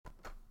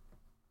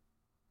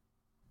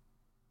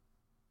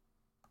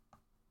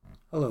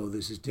Hello,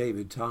 this is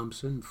David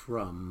Thompson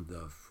from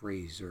the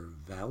Fraser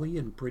Valley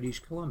in British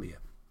Columbia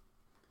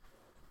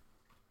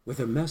with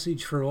a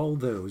message for all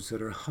those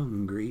that are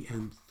hungry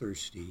and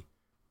thirsty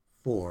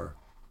for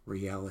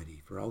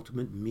reality, for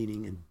ultimate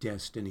meaning and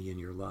destiny in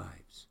your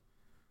lives.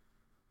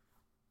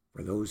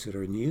 For those that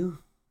are new,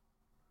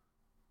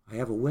 I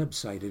have a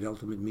website at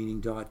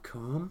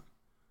ultimatemeaning.com.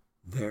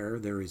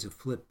 There is a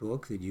flip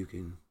book that you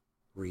can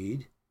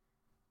read.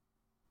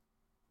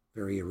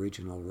 Very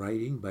original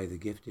writing by the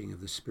gifting of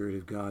the Spirit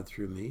of God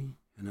through me,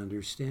 and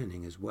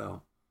understanding as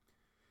well.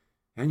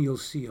 And you'll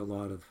see a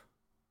lot of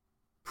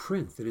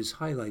print that is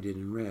highlighted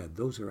in red.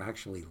 Those are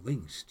actually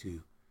links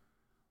to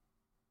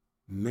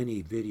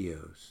many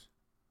videos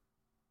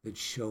that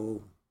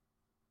show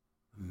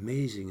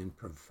amazing and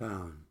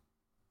profound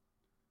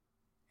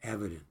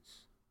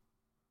evidence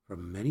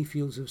from many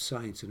fields of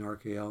science and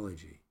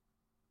archaeology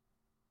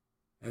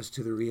as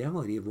to the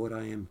reality of what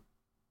I am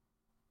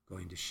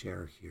going to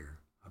share here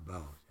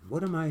about. And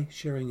what am I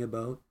sharing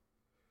about?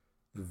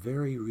 The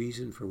very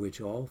reason for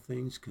which all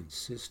things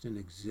consist and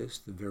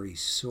exist, the very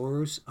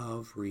source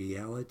of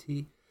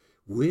reality,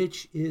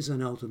 which is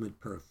an ultimate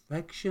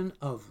perfection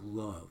of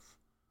love,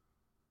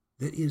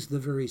 that is the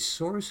very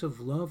source of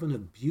love and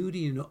of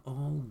beauty and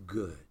all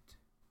good.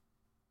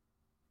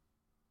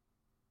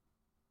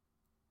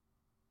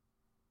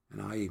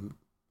 And I'm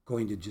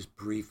going to just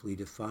briefly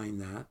define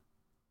that.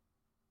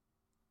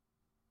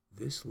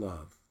 This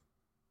love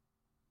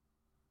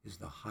is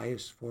the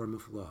highest form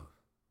of love.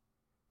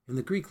 In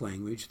the Greek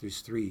language, there's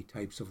three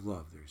types of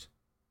love. There's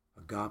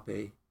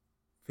agape,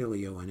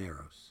 phileo, and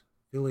eros.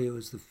 Phileo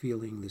is the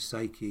feeling, the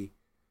psyche.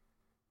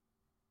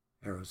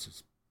 Eros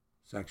is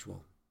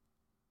sexual.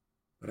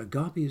 But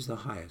agape is the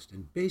highest.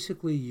 And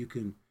basically, you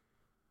can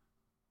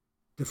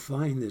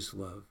define this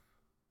love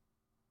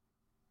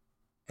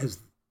as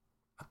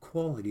a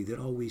quality that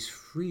always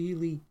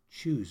freely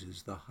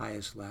chooses the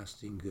highest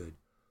lasting good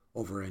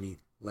over any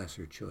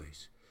lesser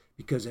choice.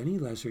 Because any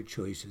lesser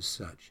choice as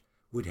such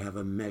would have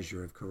a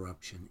measure of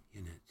corruption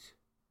in it.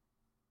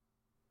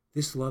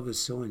 This love is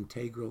so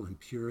integral and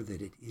pure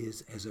that it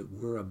is, as it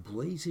were, a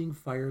blazing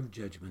fire of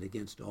judgment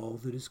against all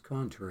that is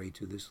contrary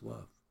to this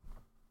love.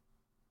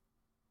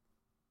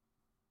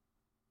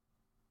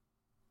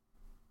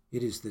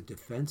 It is the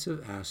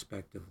defensive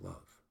aspect of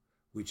love,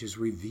 which is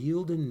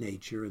revealed in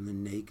nature in the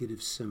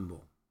negative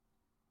symbol,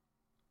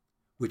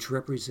 which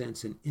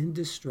represents an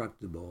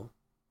indestructible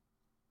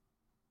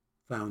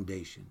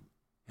foundation,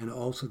 and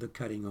also the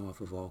cutting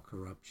off of all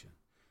corruption.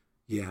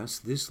 Yes,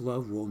 this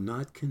love will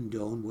not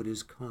condone what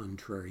is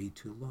contrary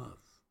to love.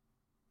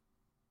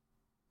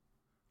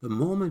 The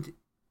moment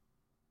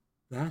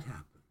that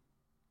happened,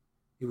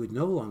 it would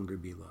no longer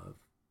be love.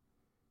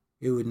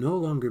 It would no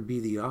longer be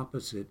the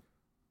opposite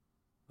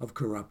of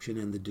corruption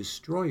and the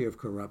destroyer of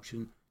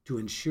corruption to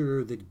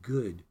ensure that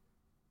good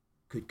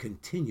could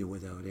continue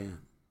without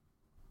end.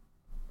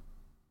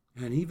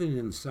 And even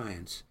in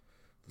science,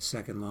 the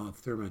second law of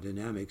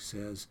thermodynamics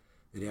says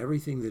that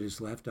everything that is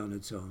left on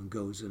its own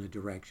goes in a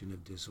direction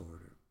of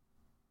disorder.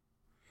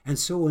 And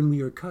so when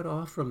we are cut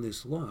off from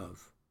this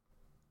love,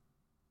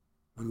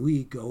 when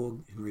we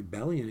go in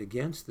rebellion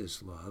against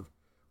this love,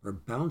 or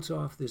bounce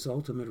off this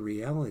ultimate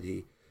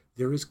reality,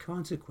 there is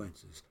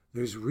consequences.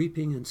 There's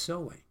reaping and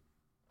sowing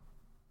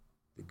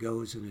that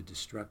goes in a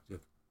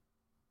destructive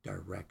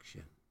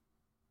direction.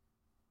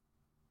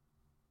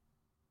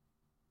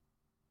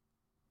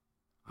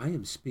 I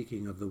am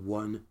speaking of the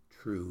one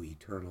true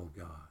eternal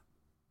God.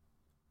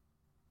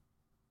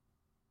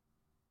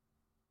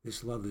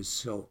 This love is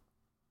so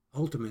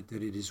ultimate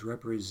that it is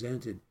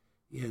represented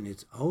in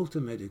its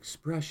ultimate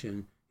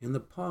expression in the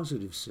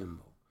positive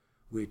symbol,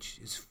 which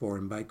is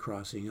formed by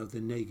crossing of the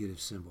negative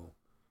symbol.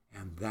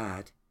 And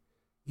that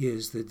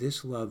is that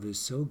this love is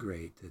so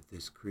great that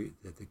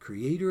that the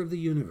creator of the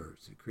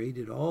universe, that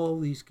created all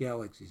these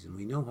galaxies, and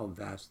we know how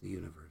vast the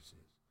universe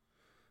is.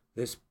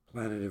 This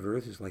planet of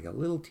Earth is like a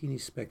little teeny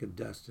speck of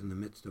dust in the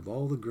midst of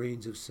all the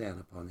grains of sand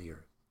upon the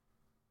earth.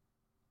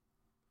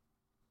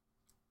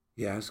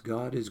 Yes,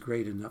 God is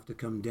great enough to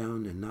come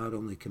down and not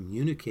only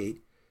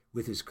communicate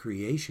with his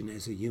creation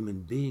as a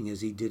human being,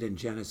 as he did in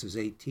Genesis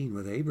 18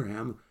 with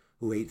Abraham,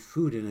 who ate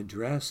food and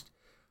addressed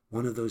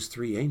one of those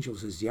three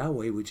angels as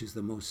Yahweh, which is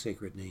the most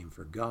sacred name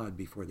for God,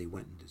 before they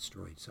went and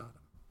destroyed Sodom.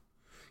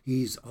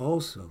 He's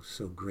also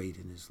so great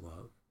in his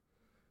love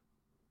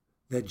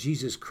that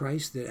Jesus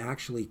Christ, that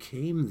actually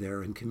came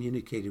there and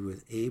communicated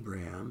with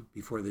Abraham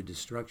before the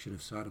destruction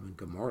of Sodom and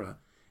Gomorrah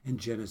in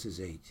Genesis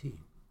 18,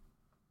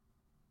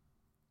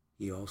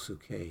 he also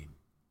came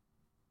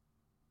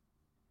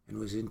and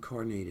was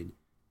incarnated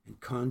and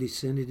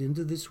condescended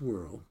into this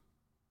world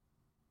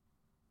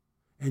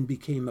and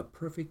became a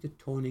perfect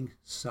atoning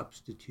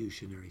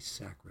substitutionary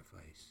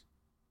sacrifice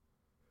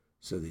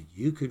so that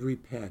you could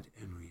repent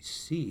and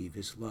receive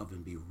his love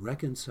and be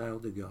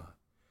reconciled to God.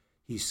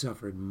 He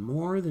suffered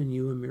more than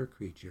you, a mere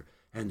creature,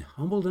 and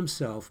humbled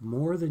himself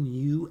more than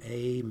you,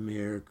 a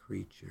mere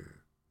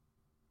creature.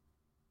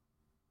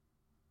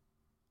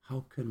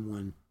 How can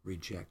one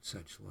reject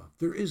such love?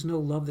 There is no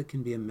love that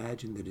can be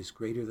imagined that is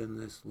greater than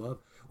this love,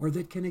 or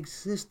that can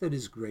exist that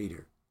is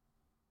greater.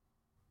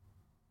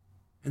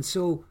 And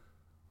so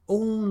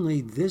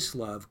only this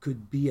love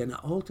could be an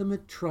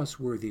ultimate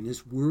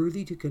trustworthiness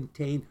worthy to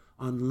contain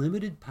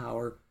unlimited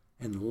power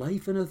and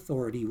life and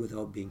authority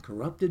without being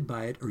corrupted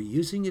by it or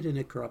using it in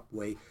a corrupt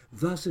way,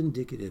 thus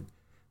indicative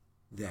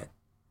that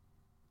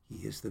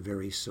he is the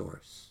very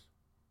source.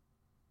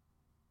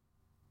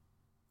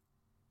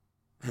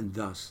 And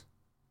thus,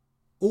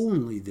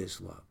 only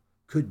this love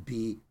could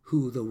be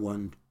who the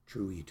one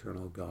true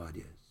eternal God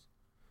is.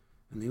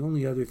 And the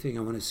only other thing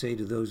I want to say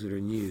to those that are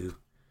new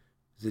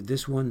is that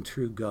this one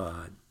true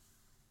God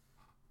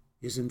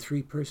is in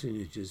three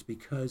personages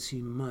because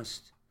he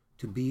must,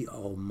 to be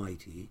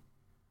almighty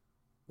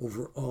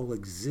over all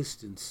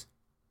existence,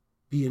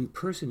 be in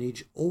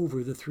personage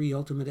over the three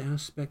ultimate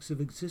aspects of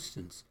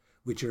existence,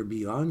 which are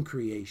beyond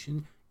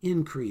creation,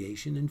 in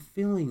creation, and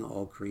filling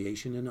all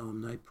creation in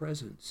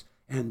omnipresence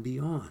and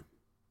beyond.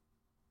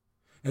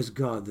 As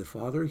God the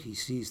Father, he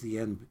sees the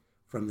end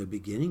from the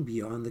beginning,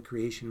 beyond the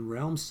creation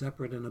realm,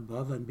 separate and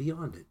above and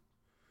beyond it.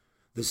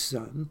 The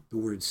Son, the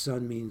word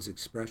Son means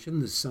expression.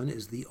 The Son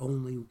is the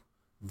only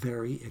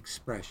very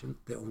expression,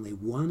 the only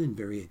one and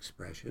very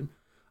expression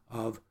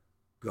of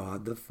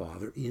God the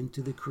Father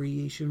into the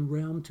creation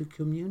realm to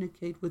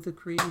communicate with the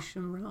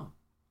creation realm.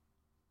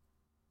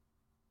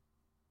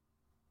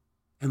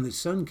 And the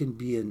Son can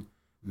be in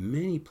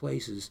many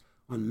places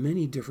on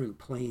many different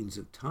planes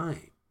of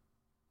time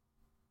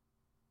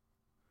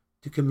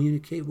to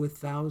communicate with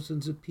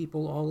thousands of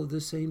people all at the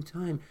same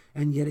time.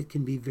 And yet it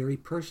can be very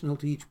personal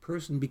to each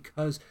person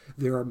because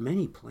there are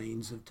many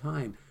planes of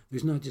time.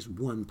 There's not just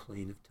one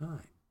plane of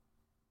time.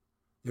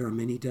 There are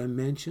many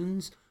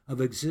dimensions of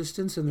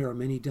existence and there are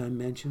many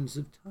dimensions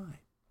of time.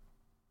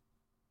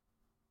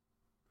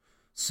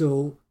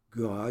 So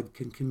God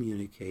can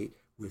communicate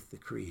with the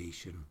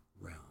creation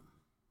realm.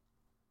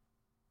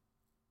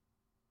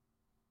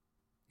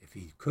 If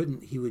he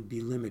couldn't, he would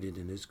be limited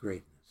in his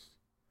greatness.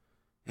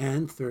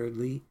 And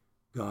thirdly,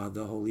 God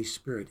the Holy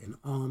Spirit, in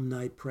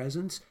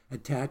omnipresence,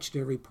 attached to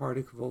every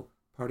particle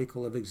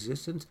of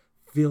existence,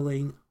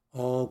 filling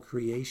all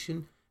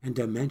creation and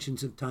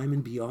dimensions of time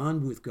and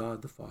beyond with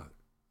God the Father.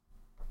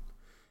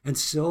 And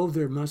so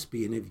there must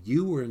be, and if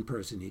you were in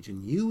personage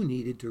and you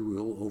needed to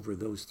rule over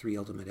those three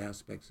ultimate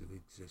aspects of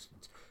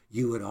existence,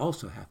 you would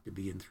also have to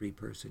be in three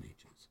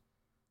personages.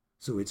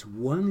 So it's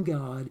one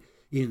God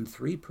in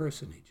three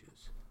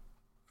personages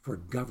for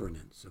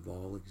governance of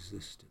all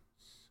existence.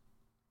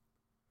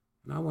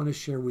 And I want to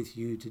share with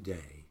you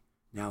today,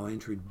 now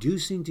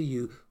introducing to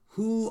you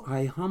who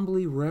I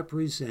humbly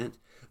represent,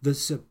 the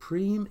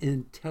supreme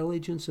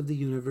intelligence of the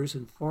universe,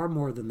 and far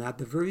more than that,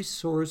 the very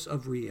source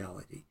of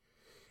reality.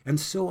 And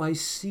so I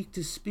seek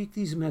to speak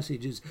these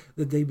messages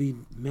that they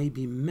may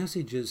be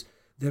messages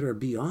that are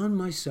beyond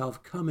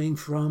myself, coming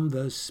from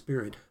the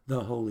Spirit,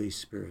 the Holy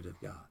Spirit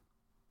of God.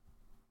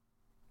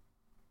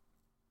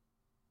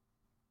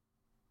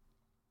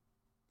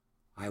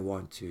 I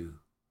want to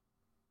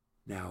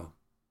now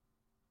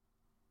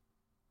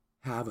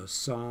have a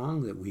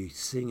song that we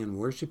sing and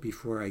worship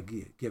before I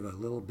give a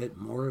little bit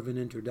more of an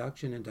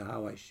introduction into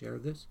how I share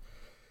this,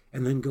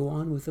 and then go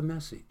on with the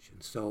message.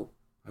 And so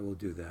I will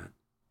do that.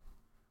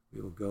 We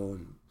will go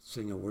and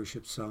sing a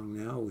worship song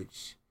now,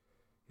 which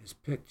is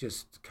picked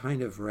just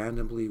kind of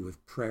randomly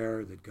with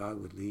prayer that God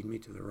would lead me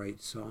to the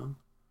right song.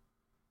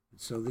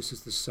 And so this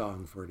is the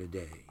song for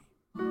today.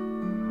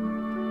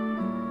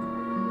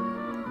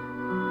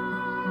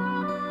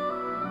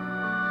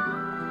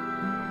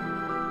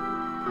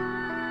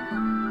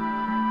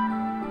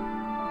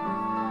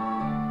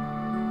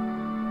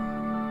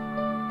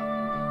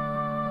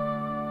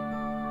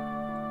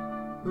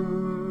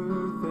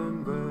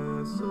 Earthen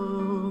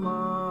vessel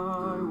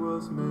I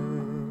was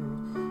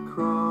made,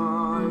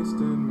 Christ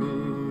in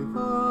me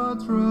the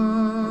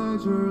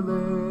treasure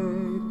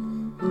laid.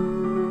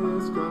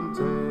 His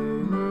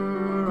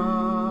container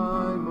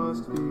I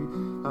must be,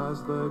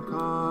 as the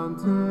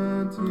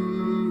content he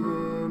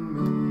in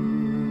me.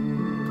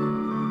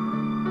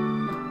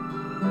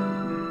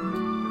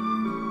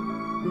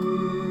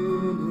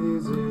 In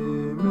his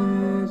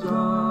image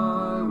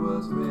I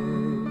was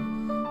made,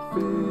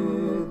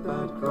 fit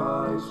that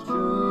Christ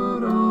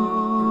should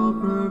all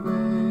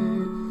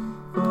pervade.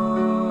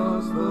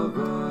 Thus the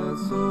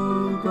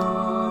vessel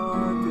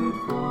God did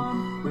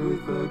form,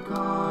 with the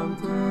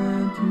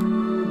content to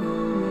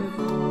live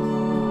for.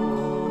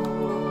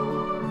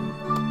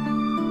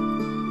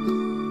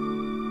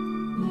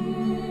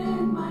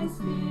 In my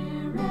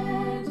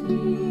spirit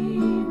he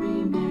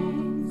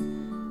remains,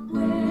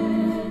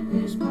 with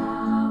his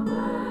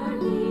power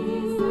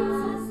he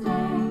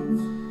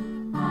sustains.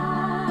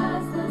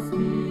 As the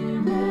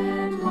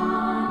Spirit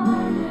one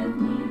with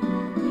me,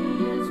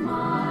 he is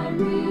my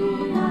reality.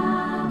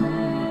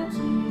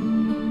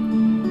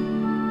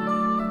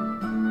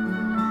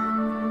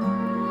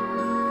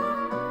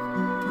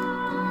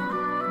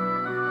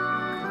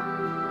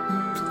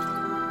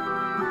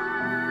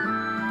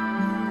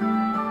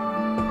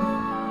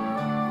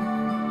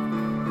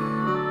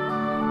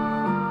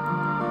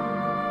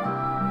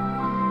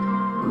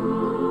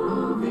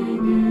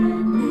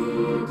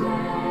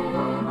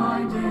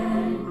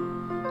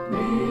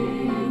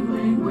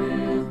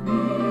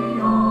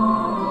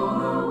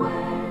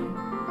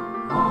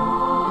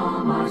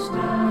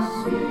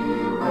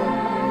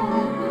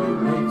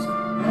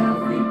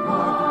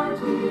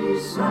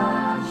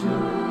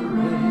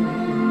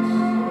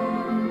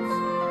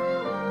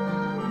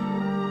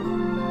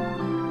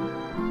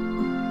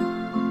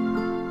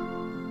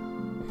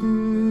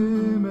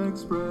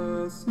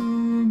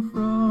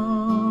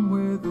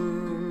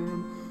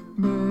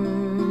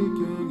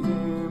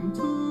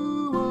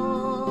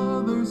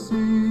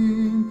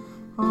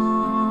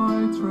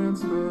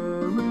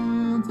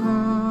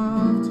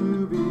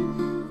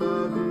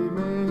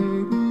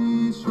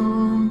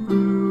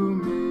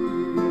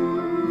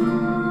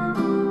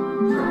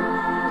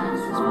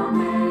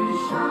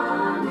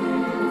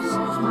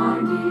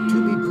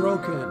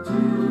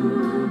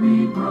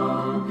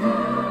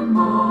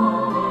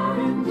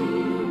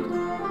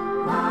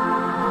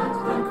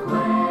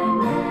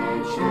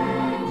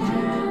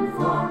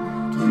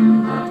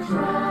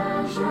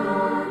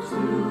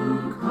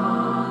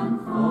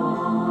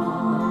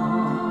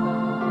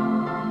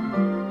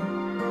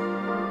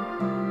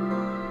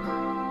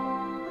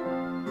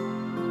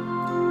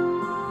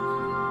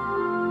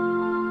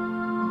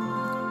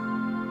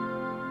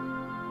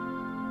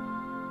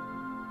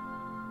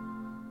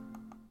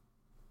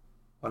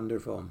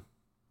 wonderful.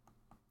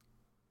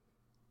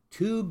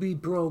 To be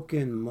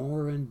broken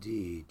more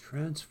indeed.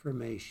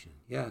 Transformation.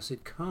 Yes,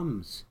 it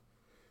comes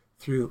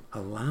through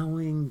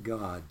allowing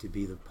God to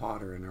be the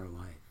potter in our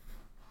life.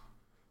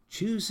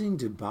 Choosing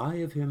to buy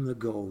of him the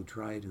gold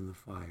tried in the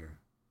fire.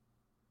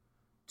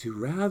 To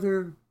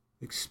rather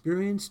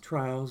experience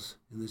trials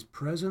in this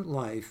present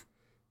life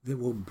that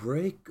will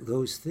break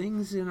those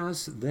things in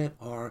us that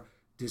are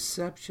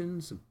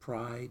deceptions of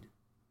pride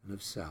and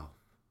of self.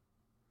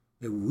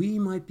 That we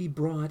might be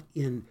brought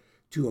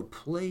into a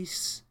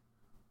place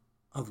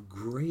of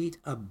great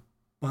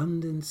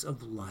abundance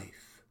of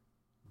life,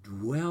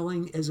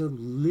 dwelling as a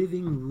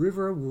living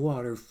river of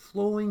water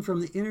flowing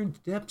from the inner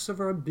depths of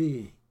our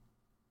being.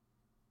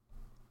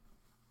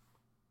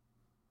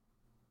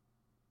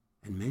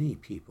 And many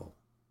people,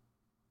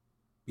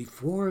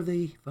 before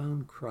they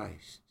found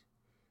Christ,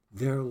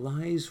 their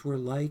lives were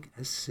like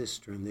a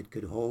cistern that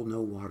could hold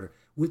no water,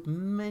 with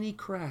many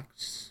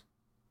cracks.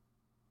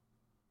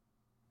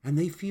 And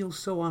they feel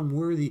so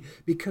unworthy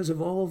because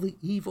of all the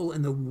evil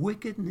and the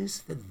wickedness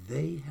that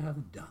they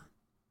have done.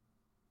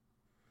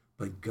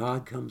 But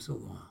God comes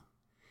along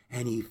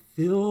and he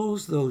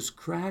fills those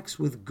cracks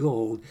with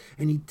gold,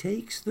 and he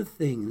takes the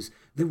things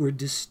that were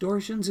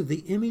distortions of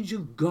the image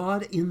of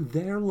God in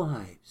their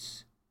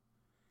lives,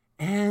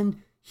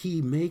 and he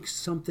makes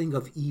something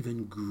of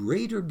even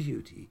greater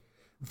beauty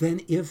than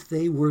if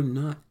they were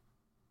not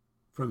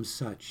from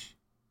such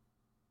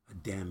a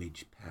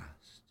damaged past.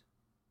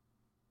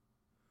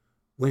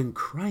 When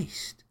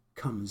Christ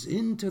comes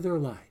into their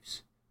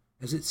lives,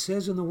 as it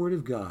says in the Word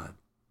of God,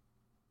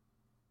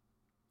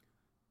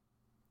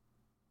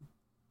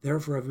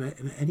 therefore,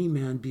 if any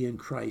man be in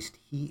Christ,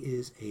 he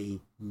is a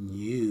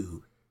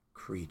new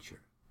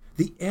creature.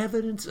 The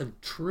evidence of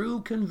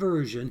true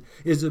conversion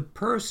is a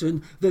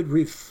person that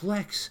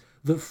reflects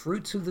the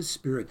fruits of the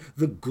Spirit,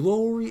 the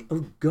glory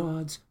of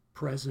God's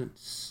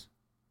presence,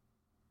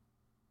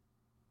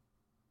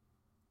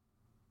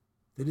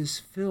 that is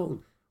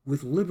filled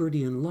with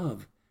liberty and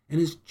love, and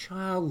is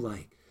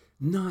childlike,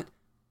 not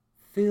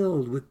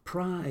filled with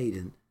pride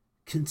and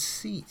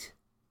conceit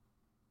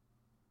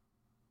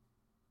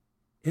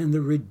and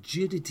the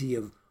rigidity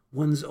of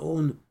one's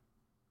own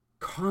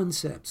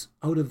concepts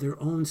out of their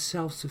own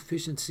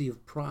self-sufficiency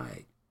of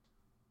pride,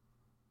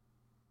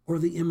 or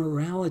the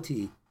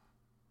immorality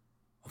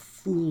of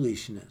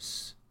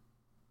foolishness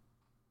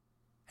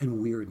and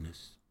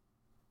weirdness.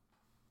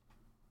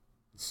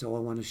 So I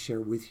want to share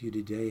with you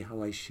today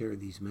how I share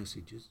these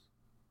messages.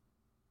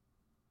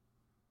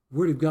 The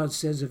Word of God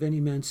says, if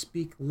any man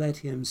speak, let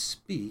him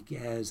speak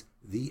as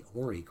the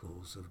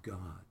oracles of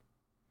God.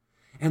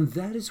 And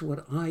that is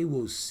what I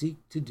will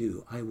seek to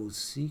do. I will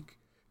seek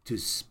to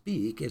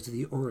speak as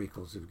the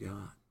oracles of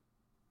God.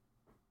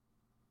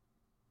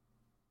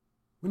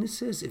 When it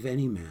says, if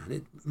any man,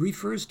 it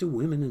refers to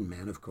women and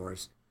men, of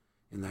course,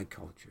 in that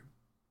culture.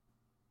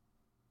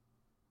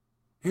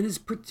 And it's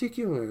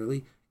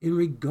particularly in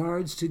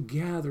regards to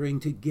gathering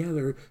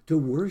together to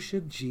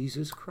worship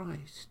Jesus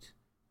Christ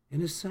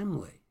in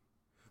assembly.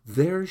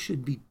 There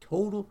should be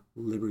total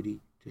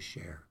liberty to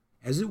share,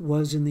 as it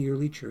was in the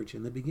early church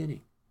in the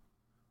beginning.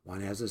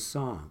 One has a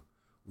song,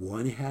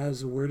 one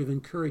has a word of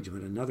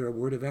encouragement, another a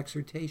word of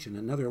exhortation,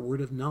 another a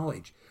word of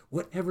knowledge,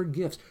 whatever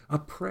gifts, a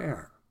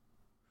prayer.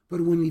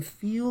 But when we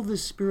feel the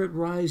Spirit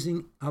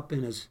rising up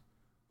in us,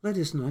 let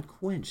us not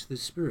quench the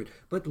Spirit,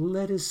 but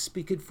let us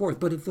speak it forth.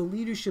 But if the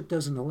leadership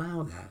doesn't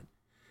allow that,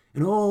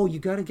 and you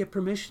got to get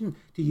permission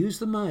to use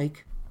the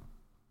mic,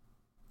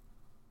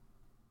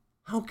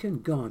 how can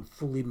God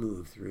fully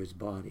move through his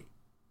body?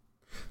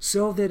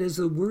 So that, as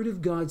the Word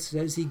of God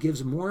says, he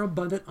gives more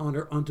abundant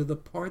honor unto the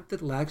part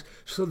that lacks,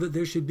 so that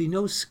there should be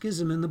no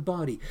schism in the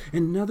body.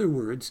 In other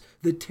words,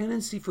 the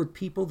tendency for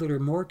people that are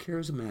more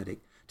charismatic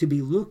to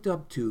be looked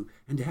up to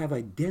and to have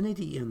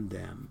identity in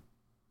them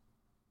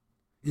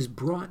is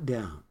brought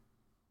down.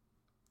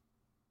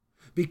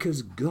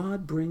 Because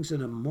God brings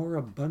in a more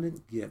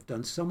abundant gift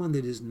on someone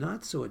that is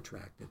not so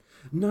attractive,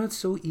 not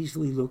so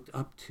easily looked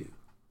up to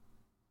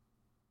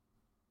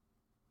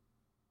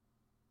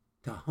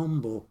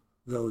humble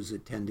those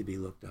that tend to be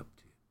looked up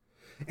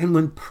to. And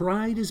when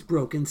pride is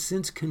broken,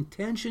 since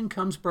contention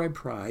comes by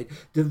pride,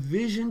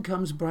 division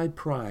comes by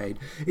pride,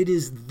 it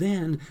is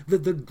then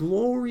that the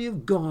glory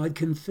of God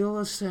can fill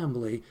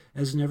assembly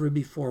as never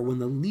before, when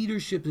the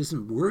leadership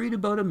isn't worried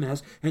about a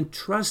mess and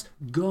trust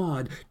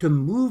God to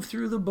move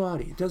through the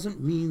body. It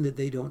doesn't mean that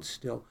they don't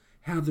still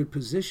have their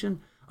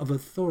position of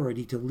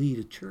authority to lead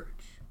a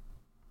church.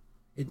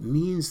 It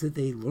means that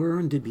they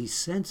learn to be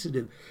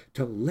sensitive,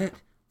 to let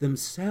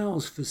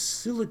themselves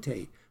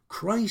facilitate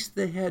Christ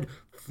the head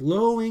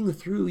flowing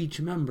through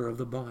each member of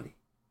the body.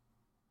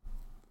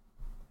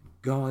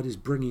 God is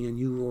bringing a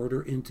new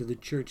order into the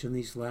church in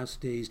these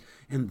last days,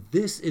 and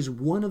this is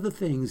one of the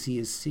things he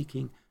is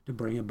seeking to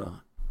bring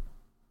about.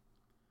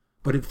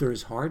 But if there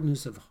is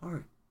hardness of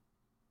heart,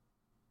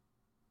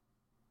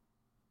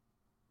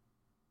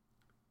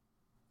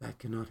 that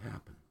cannot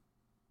happen.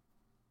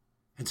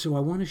 And so I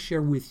want to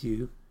share with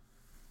you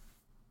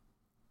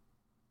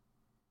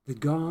that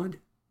God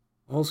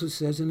also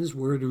says in his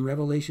word in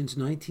Revelations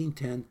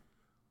 19:10,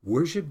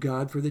 worship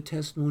God, for the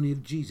testimony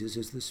of Jesus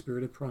is the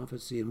spirit of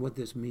prophecy. And what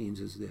this means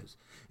is this,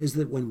 is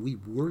that when we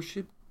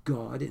worship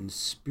God in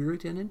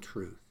spirit and in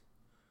truth,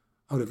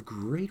 out of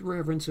great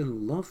reverence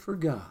and love for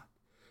God,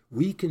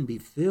 we can be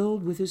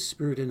filled with his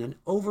spirit in an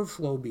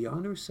overflow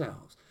beyond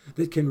ourselves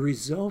that can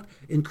result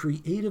in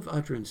creative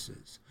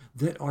utterances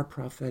that are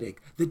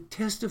prophetic, that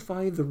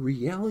testify of the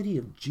reality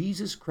of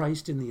Jesus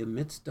Christ in the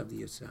midst of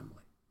the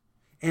assembly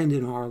and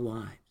in our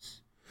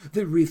lives,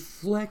 that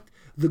reflect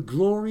the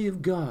glory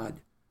of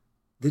God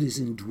that is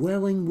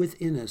indwelling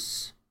within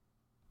us.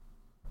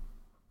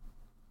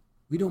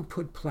 We don't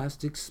put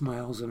plastic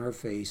smiles on our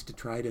face to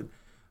try to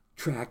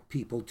attract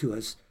people to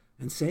us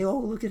and say, oh,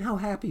 look at how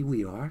happy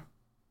we are.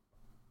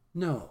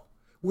 No,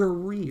 we're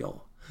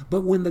real.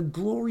 But when the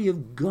glory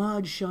of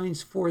God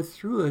shines forth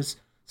through us,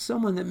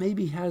 someone that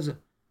maybe has a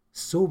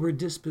sober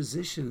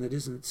disposition that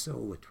isn't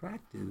so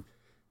attractive,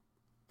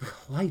 the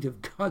light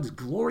of God's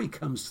glory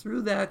comes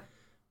through that,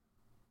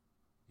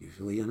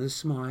 usually in a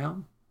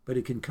smile, but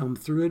it can come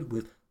through it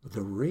with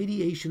the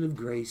radiation of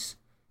grace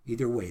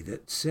either way.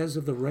 That says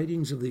of the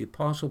writings of the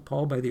Apostle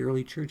Paul by the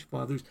early church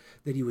fathers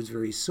that he was a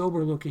very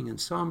sober-looking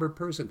and somber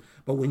person,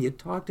 but when you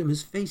talked to him,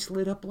 his face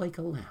lit up like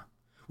a lamp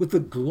with the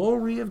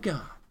glory of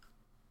God.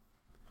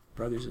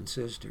 Brothers and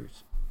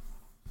sisters,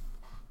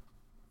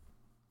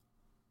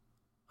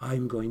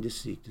 I'm going to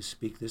seek to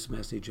speak this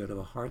message out of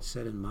a heart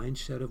set and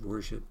mindset of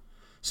worship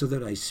so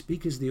that I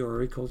speak as the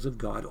oracles of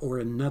God, or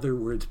in other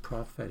words,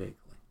 prophetically,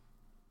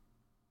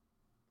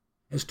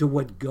 as to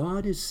what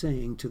God is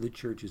saying to the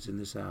churches in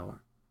this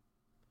hour.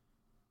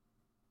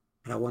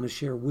 And I want to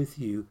share with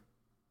you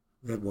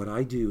that what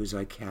I do is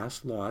I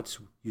cast lots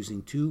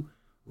using 2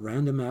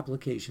 random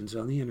applications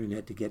on the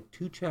internet to get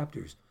 2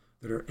 chapters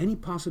that are any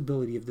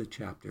possibility of the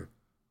chapter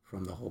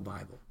from the whole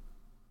Bible.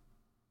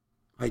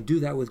 I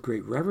do that with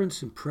great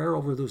reverence and prayer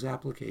over those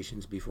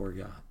applications before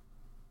God.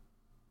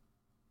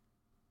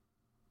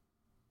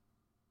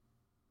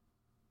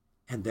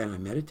 And then I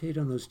meditate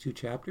on those 2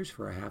 chapters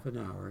for a half an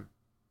hour,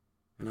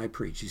 and I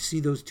preach. You see,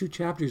 those 2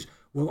 chapters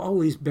will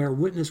always bear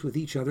witness with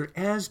each other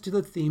as to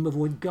the theme of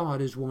what God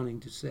is wanting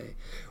to say.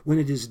 When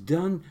it is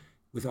done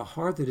with a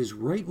heart that is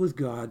right with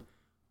God,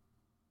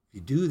 if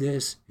you do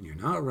this and you're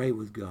not right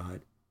with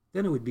God,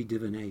 then it would be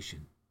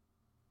divination.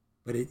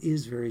 But it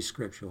is very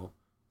scriptural.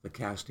 The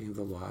casting of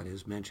the lot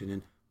is mentioned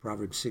in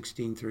Proverbs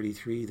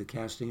 16:33. The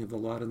casting of the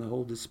lot and the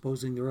whole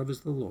disposing thereof is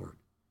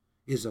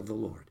of the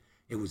Lord.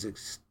 It was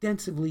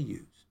extensively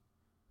used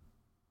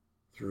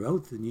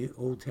throughout the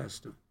Old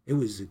Testament. It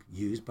was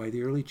used by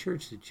the early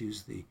church to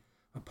choose the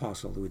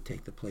apostle who would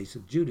take the place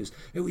of Judas.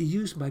 It was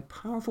used by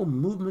powerful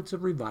movements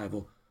of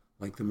revival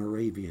like the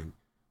Moravian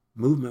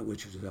movement,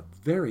 which was a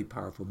very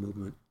powerful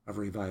movement of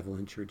revival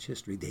in church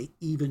history. They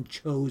even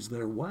chose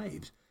their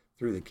wives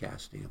through the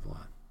casting of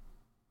lot.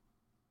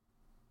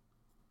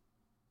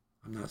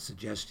 I'm not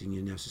suggesting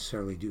you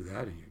necessarily do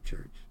that in your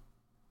church.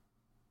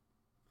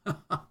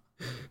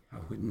 I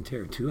wouldn't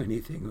dare do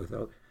anything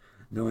without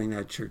knowing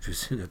that church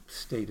was in a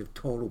state of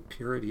total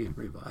purity and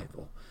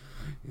revival.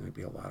 There would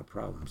be a lot of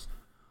problems.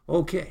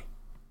 Okay.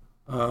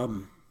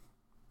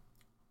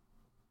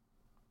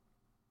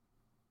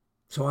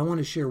 So I want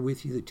to share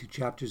with you the 2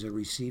 chapters I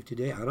received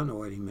today. I don't know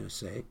what I'm going to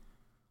say.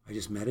 I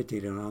just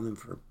meditated on them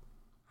for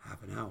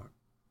half an hour.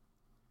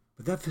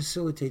 But that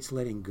facilitates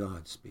letting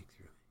God speak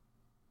through me.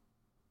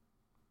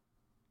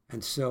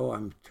 And so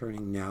I'm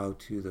turning now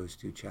to those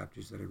 2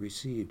 chapters that I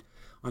received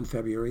on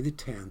February the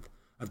 10th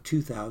of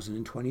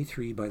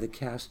 2023 by the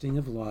casting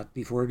of lot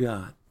before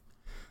God.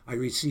 I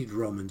received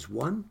Romans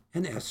 1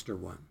 and Esther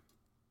 1.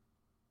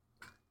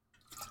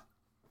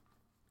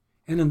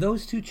 And in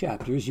those 2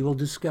 chapters, you will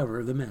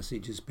discover the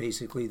message is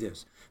basically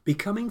this.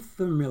 Becoming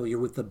familiar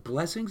with the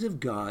blessings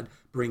of God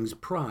brings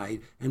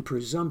pride and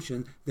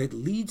presumption that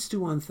leads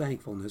to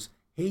unthankfulness,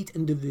 hate,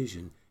 and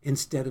division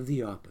instead of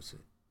the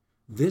opposite.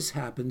 This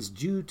happens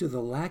due to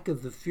the lack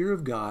of the fear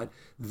of God.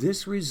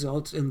 This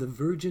results in the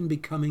virgin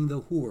becoming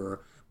the whore,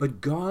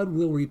 but God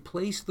will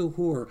replace the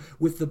whore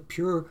with the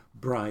pure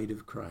bride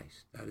of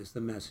Christ. That is the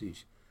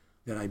message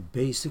that I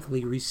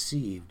basically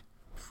received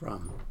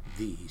from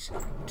these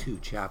 2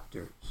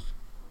 chapters.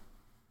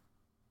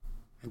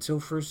 And so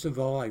first of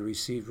all, I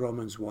received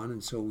Romans 1,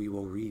 and so we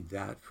will read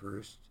that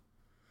first.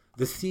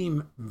 The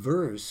theme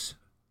verse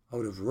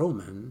out of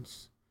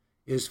Romans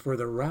is, for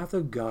the wrath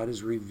of God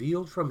is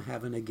revealed from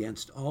heaven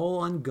against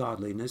all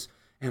ungodliness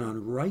and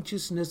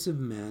unrighteousness of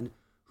men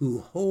who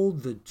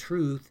hold the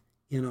truth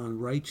in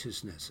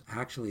unrighteousness.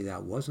 Actually,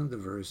 that wasn't the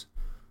verse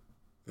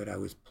that I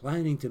was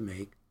planning to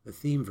make the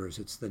theme verse.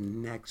 It's the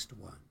next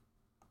one.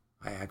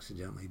 I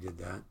accidentally did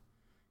that.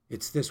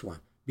 It's this one.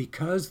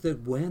 Because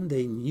that when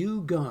they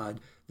knew God,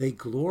 they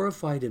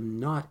glorified him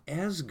not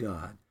as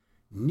God,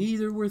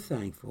 neither were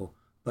thankful,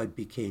 but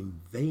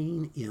became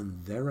vain in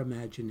their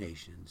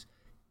imaginations,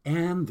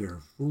 and their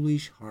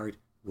foolish heart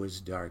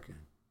was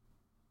darkened.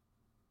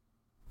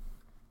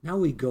 Now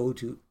we go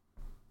to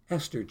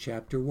Esther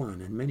chapter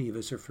 1, and many of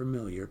us are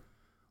familiar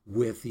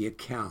with the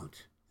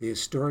account the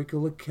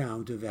historical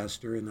account of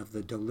Esther and of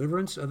the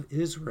deliverance of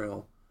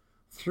Israel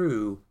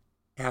through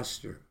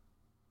Esther.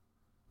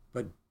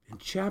 But in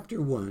chapter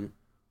 1,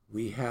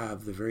 we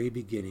have the very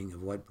beginning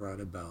of what brought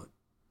about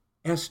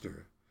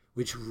Esther,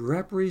 which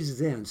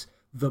represents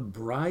the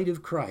bride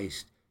of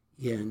Christ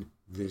in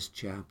this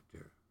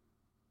chapter.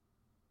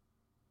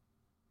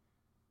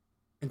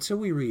 And so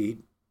we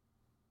read,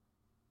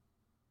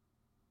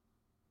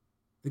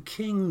 the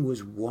king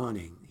was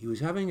wanting. He was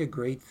having a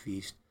great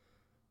feast.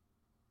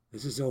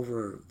 This is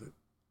over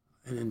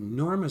an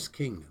enormous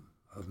kingdom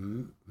of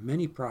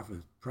many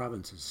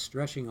provinces,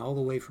 stretching all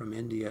the way from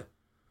India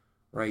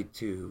right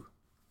to,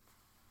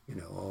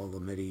 all the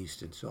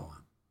Mideast and so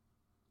on.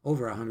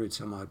 Over 100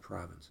 some odd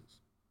provinces.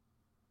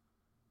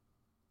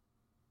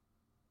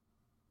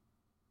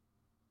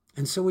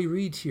 And so we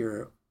read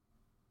here,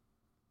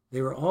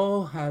 they were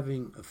all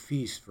having a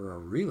feast for a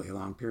really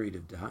long period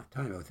of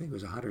time. I think it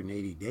was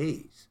 180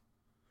 days.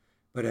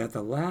 But at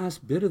the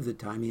last bit of the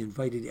time, he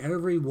invited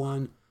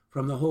everyone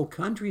from the whole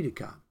country to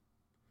come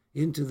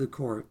into the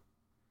court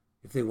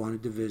if they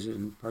wanted to visit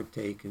and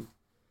partake and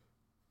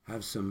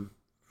have some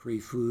free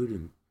food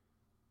and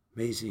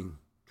amazing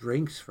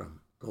drinks from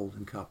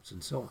golden cups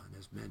and so on,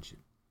 as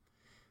mentioned.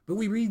 But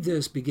we read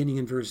this beginning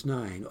in verse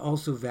 9.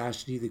 Also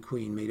Vashti the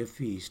queen made a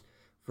feast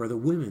for the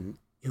women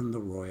in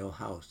the royal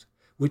house,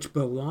 which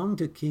belonged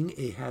to King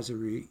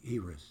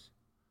Ahasuerus.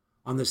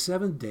 On the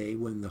 7th day,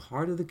 when the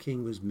heart of the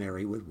king was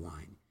merry with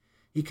wine,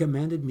 he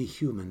commanded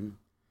Mehuman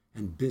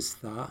and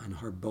Biztha and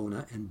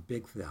Harbona and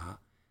Bigtha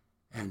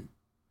and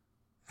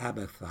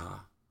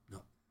Abagtha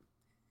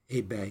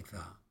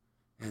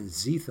and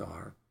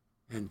Zethar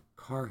and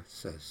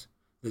Carsus,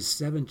 the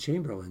 7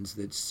 chamberlains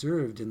that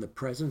served in the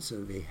presence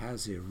of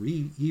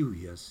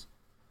Ahasuerus,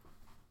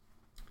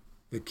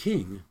 the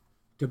king,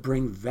 to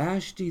bring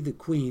Vashti the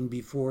queen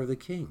before the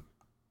king,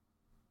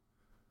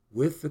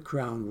 with the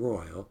crown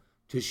royal,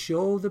 to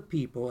show the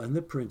people and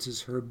the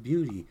princes her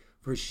beauty,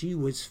 for she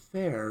was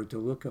fair to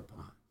look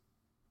upon.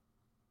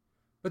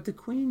 But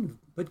Queen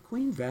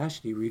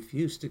Vashti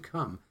refused to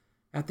come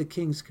at the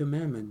king's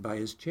commandment by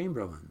his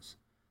chamberlains.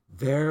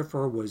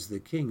 Therefore was the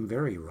king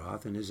very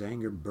wroth, and his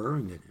anger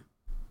burned in him.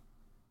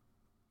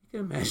 You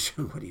can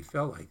imagine what he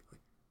felt like.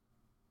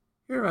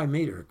 Here I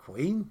made her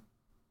queen,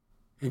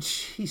 and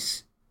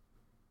she's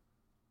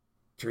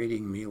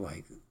treating me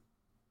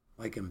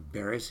like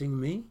embarrassing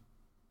me.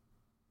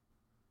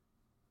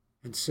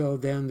 And so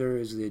then there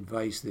is the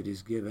advice that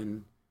is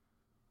given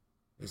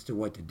as to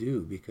what to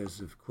do because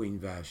of Queen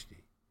Vashti.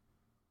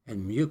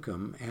 And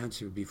Mucum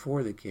answered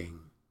before the king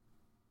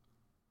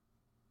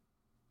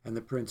and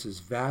the princes,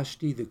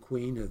 Vashti the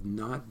queen hath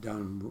not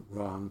done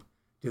wrong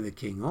to the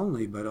king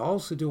only, but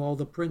also to all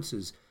the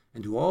princes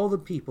and to all the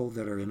people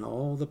that are in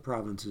all the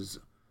provinces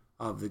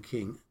of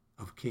King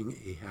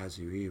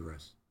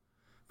Ahasuerus.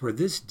 For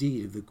this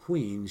deed of the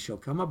queen shall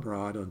come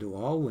abroad unto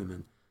all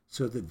women,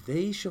 so that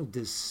they shall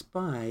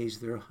despise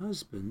their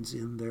husbands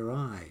in their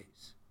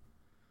eyes.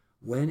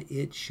 When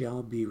it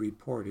shall be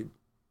reported,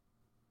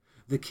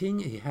 the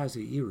king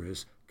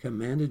Ahasuerus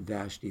commanded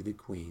Vashti the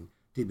queen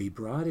to be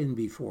brought in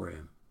before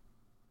him,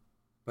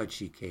 but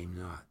she came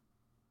not.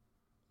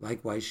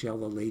 Likewise shall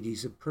the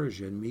ladies of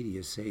Persia and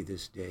Media say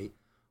this day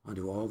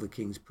unto all the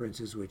king's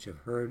princes which have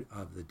heard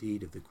of the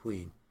deed of the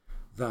queen,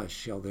 thus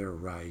shall there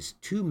arise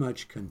too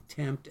much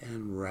contempt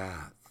and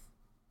wrath.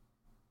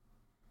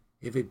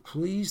 If it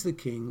please the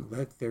king,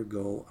 let there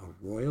go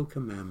a royal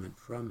commandment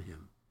from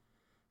him,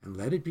 and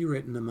let it be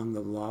written among the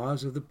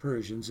laws of the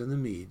Persians and the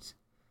Medes,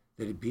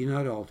 that it be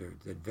not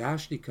altered, that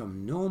Vashti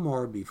come no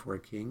more before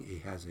King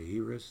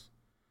Ahasuerus,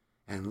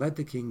 and let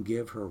the king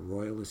give her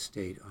royal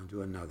estate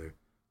unto another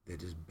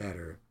that is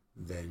better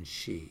than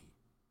she.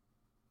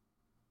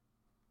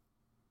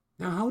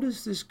 Now, how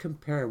does this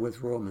compare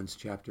with Romans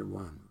chapter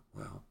 1?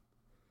 Well,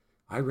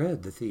 I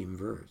read the theme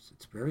verse.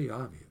 It's very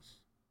obvious.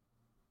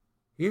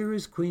 Here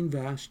is Queen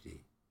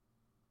Vashti.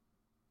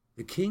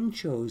 The king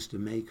chose to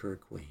make her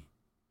queen.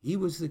 He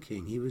was the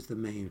king. He was the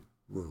main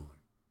ruler.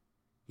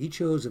 He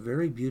chose a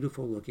very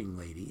beautiful looking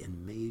lady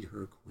and made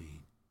her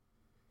queen.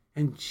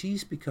 And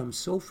she's become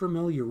so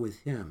familiar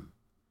with him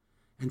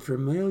and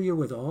familiar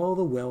with all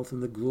the wealth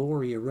and the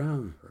glory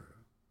around her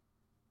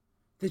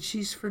that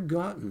she's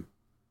forgotten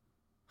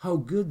how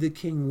good the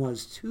king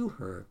was to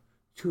her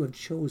to have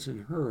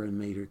chosen her and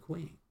made her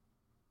queen.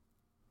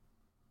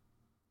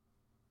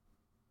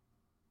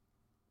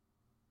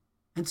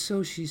 And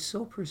so she's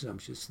so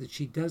presumptuous that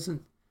she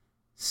doesn't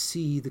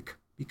see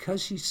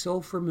because she's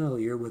so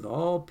familiar with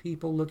all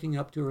people looking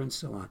up to her and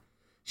so on,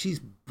 she's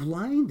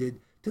blinded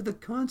to the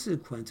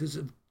consequences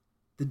of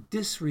the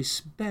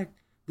disrespect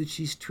that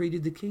she's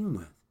treated the king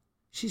with.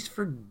 She's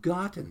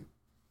forgotten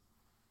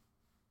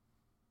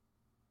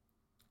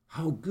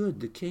how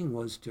good the king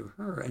was to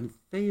her and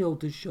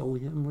failed to show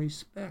him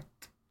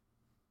respect.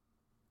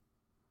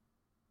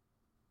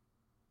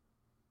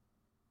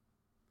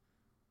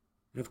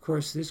 And of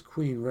course, this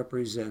queen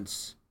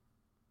represents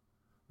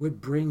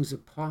what brings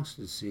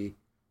apostasy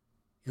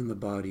in the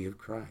body of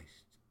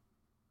Christ.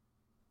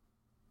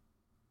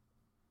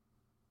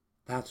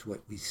 That's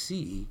what we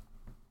see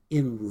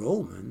in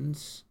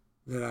Romans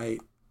that I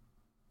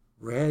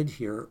read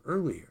here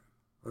earlier.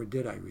 Or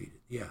did I read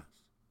it? Yes.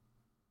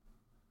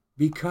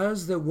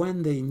 Because that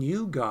when they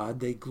knew God,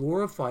 they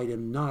glorified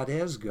him not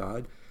as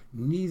God,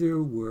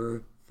 neither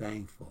were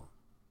thankful,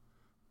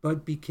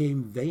 but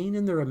became vain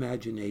in their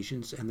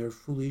imaginations, and their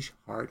foolish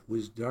heart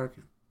was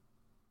darkened.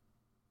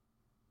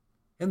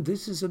 And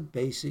this is a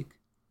basic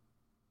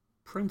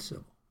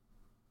principle.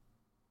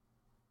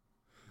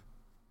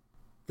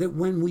 That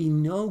when we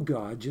know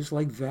God, just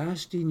like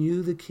Vashti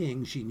knew the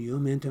king, she knew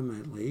him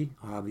intimately,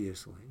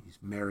 obviously, he's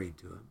married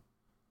to him.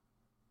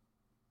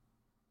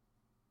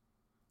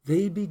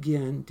 They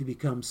begin to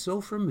become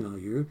so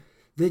familiar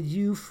that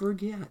you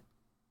forget.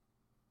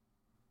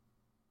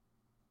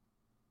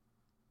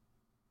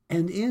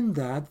 And in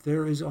that,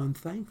 there is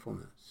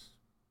unthankfulness.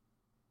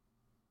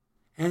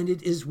 And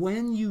it is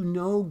when you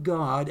know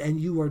God and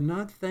you are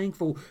not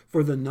thankful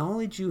for the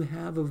knowledge you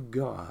have of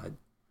God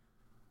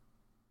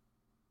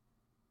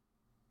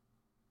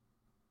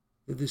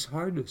that this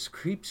hardness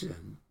creeps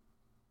in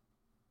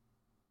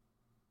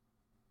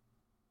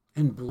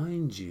and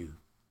blinds you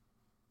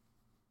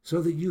so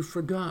that you've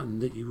forgotten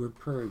that you were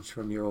purged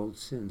from your old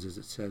sins, as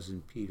it says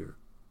in Peter.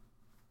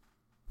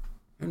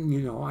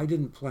 And, I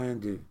didn't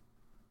plan to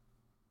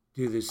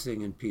do this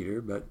thing in Peter,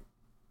 but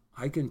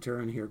I can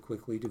turn here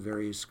quickly to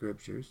various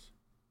scriptures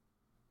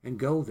and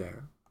go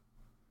there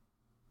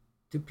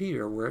to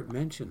Peter where it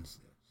mentions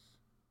this.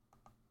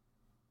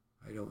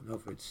 I don't know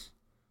if it's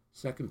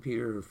 2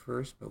 Peter or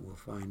 1st, but we'll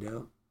find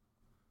out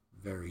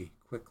very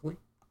quickly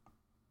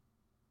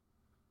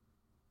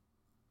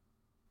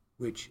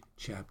which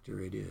chapter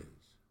it is.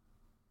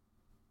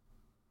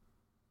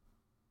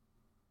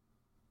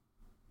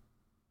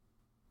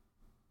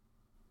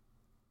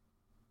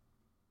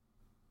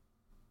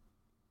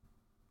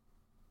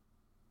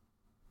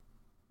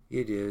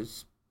 It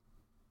is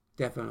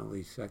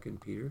definitely 2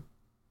 Peter,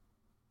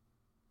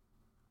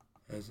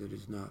 as it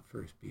is not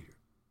 1 Peter.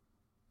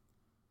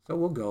 So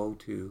we'll go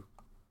to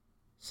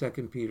 2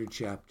 Peter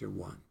chapter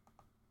 1.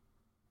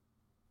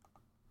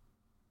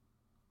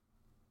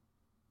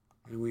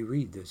 And we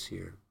read this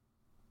here.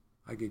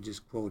 I could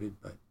just quote it,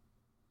 but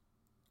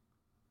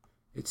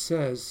it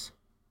says,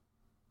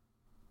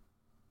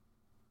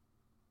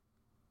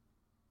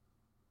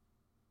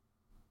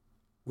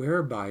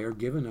 whereby are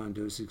given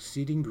unto us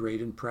exceeding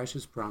great and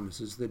precious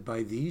promises, that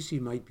by these ye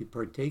might be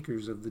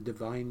partakers of the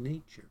divine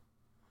nature,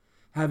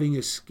 having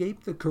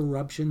escaped the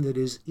corruption that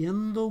is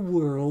in the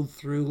world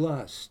through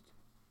lust.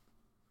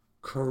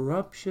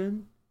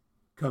 Corruption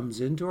comes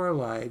into our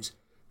lives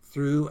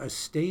through a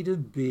state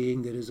of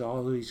being that is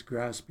always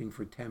grasping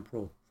for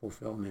temporal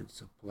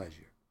fulfillments of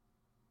pleasure,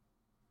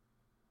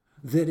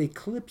 that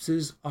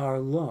eclipses our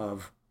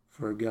love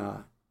for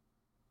God.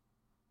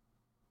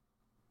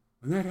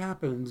 When that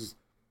happens,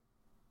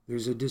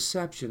 there's a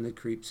deception that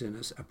creeps in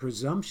us, a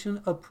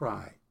presumption of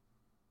pride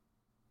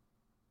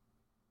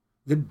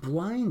that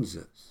blinds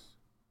us.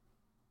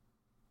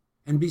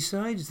 And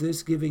besides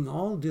this, giving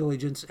all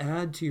diligence,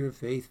 add to your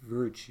faith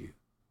virtue.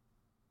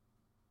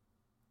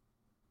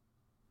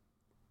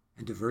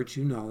 And to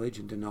virtue knowledge,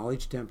 and to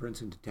knowledge temperance,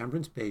 and to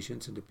temperance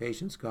patience, and to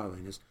patience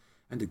godliness,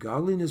 and to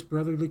godliness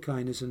brotherly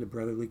kindness, and to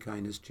brotherly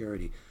kindness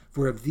charity.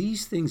 For if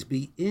these things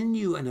be in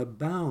you and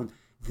abound,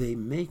 they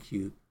make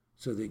you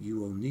so that you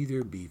will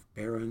neither be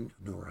barren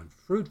nor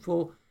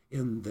unfruitful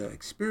in the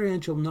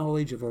experiential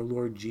knowledge of our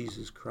Lord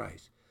Jesus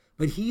Christ.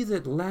 But he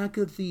that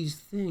lacketh these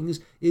things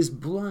is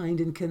blind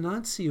and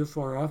cannot see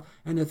afar off,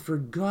 and hath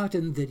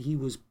forgotten that he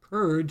was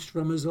purged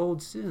from his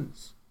old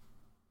sins.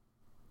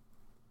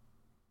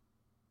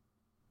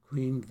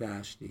 Queen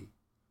Vashti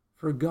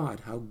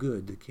forgot how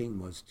good the king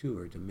was to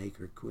her to make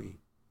her queen.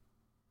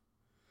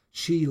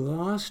 She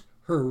lost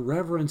her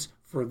reverence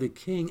for the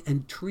king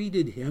and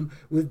treated him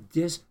with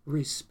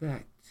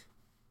disrespect.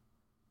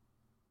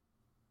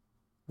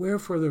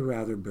 Wherefore the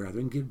rather,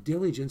 brethren, give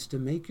diligence to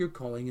make your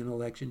calling and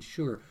election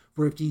sure.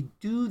 For if ye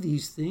do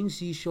these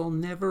things, ye shall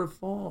never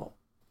fall.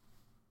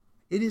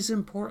 It is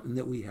important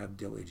that we have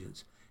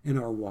diligence in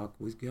our walk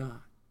with God.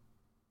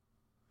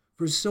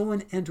 For so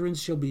an entrance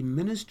shall be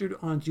ministered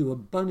unto you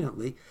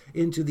abundantly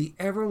into the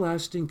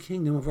everlasting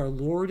kingdom of our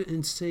Lord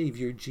and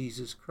Savior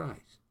Jesus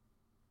Christ.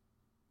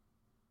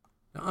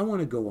 Now I want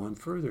to go on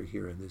further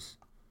here in this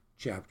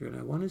chapter, and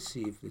I want to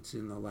see if it's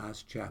in the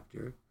last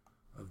chapter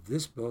of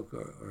this book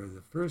or the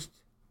 1st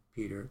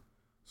Peter,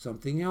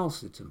 something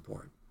else that's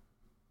important.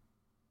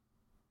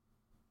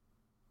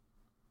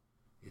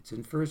 It's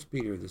in 1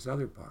 Peter, this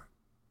other part.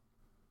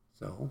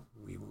 So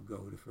we will go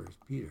to 1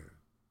 Peter.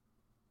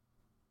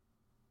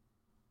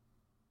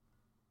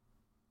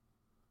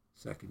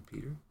 2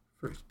 Peter,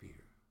 1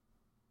 Peter.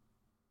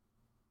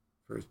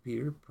 1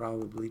 Peter,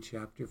 probably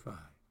chapter 5.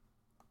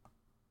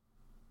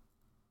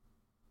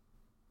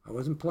 I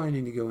wasn't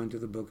planning to go into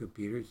the book of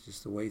Peter. It's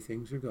just the way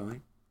things are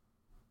going.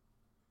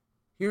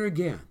 Here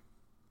again,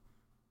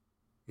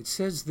 it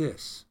says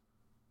this.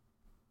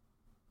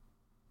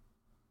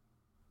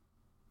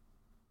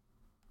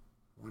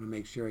 I want to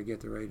make sure I get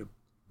the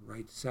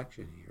right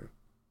section here.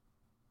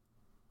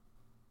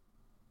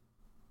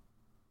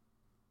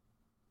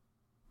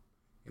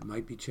 It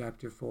might be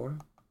chapter 4.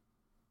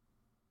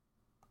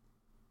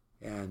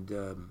 And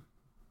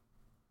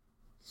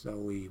so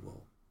we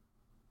will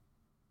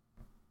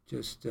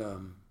just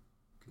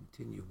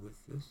continue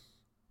with this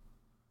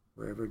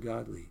wherever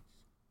God leads.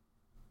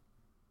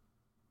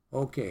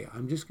 Okay,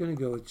 I'm just going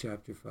to go with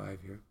chapter 5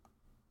 here.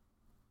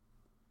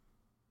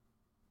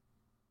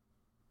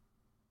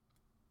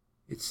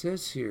 It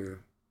says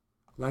here,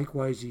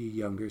 likewise, ye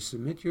younger,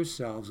 submit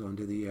yourselves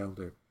unto the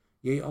elder.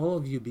 Yea, all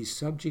of you be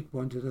subject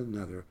one to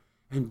another,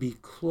 and be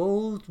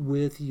clothed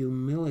with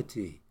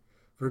humility.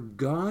 For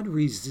God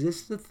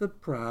resisteth the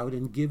proud,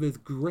 and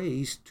giveth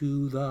grace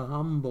to the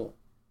humble.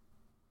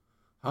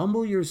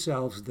 Humble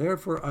yourselves,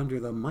 therefore, under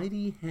the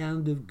mighty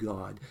hand of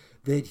God,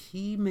 that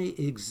he may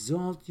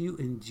exalt you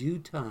in due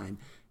time,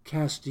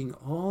 casting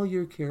all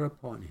your care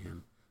upon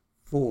him,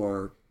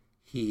 for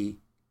he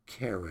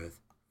careth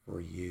for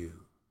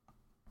you.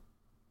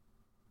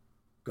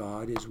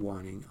 God is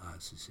wanting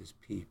us as his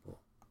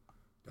people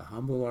to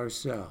humble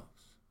ourselves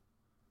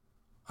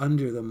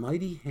under the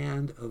mighty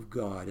hand of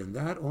God, and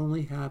that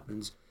only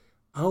happens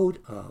out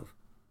of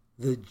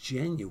the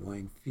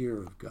genuine fear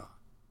of God.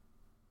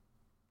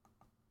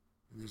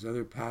 And this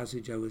other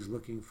passage I was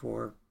looking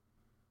for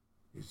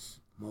is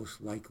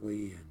most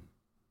likely in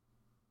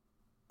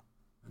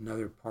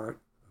another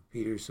part of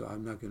Peter, so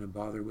I'm not going to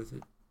bother with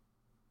it.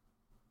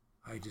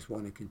 I just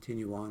want to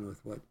continue on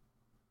with what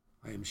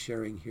I am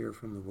sharing here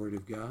from the Word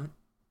of God.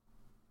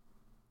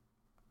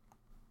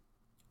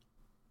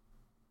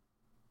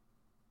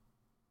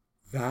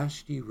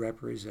 Vashti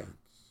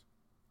represents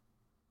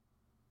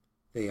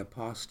the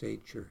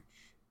apostate church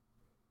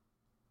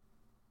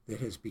that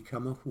has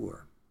become a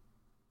whore,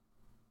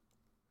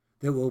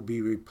 that will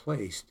be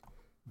replaced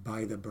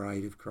by the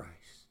bride of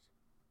Christ.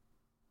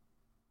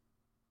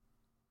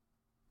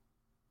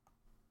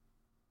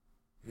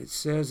 It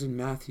says in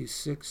Matthew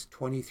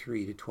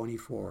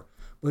 6:23-24,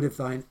 but if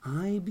thine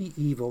eye be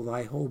evil,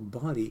 thy whole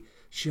body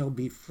shall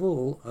be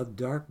full of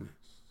darkness.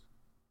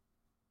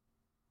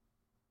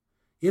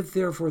 If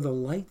therefore the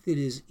light that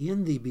is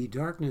in thee be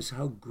darkness,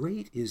 how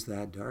great is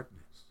that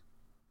darkness?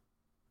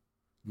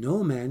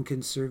 No man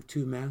can serve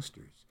two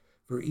masters,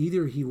 for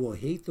either he will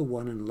hate the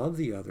one and love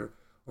the other,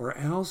 or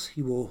else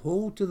he will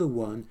hold to the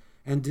one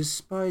and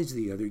despise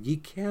the other. Ye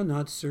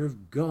cannot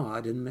serve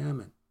God and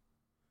mammon.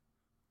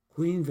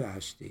 Queen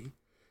Vashti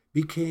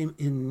became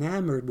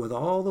enamored with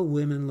all the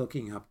women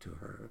looking up to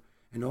her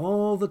and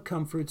all the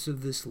comforts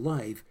of this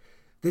life,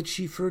 that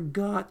she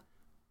forgot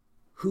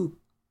who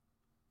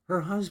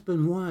her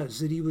husband was,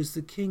 that he was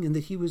the king, and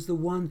that he was the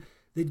one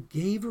that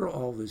gave her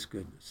all this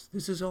goodness.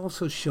 This is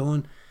also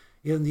shown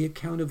in the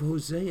account of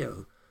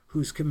Hosea,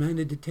 who's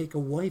commanded to take a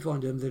wife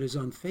unto him that is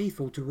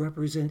unfaithful, to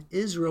represent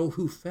Israel,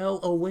 who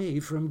fell away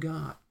from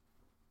God.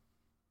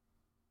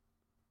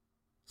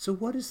 So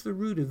what is the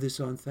root of this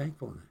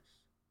unthankfulness?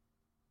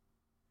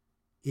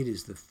 It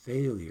is the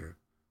failure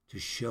to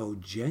show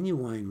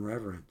genuine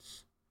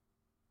reverence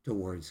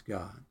towards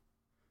God,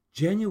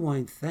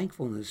 genuine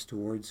thankfulness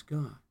towards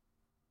God.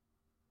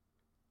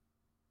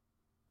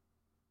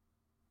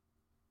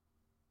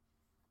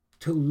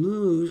 To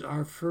lose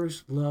our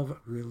first love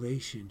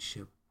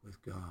relationship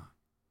with God.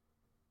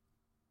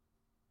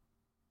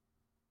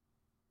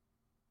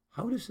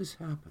 How does this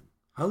happen?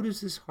 How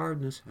does this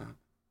hardness happen?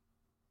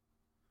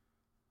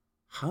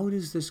 How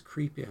does this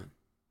creep in?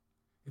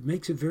 It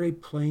makes it very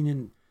plain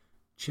in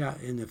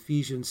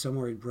Ephesians,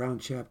 somewhere around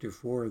chapter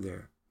 4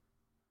 there,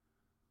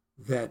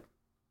 that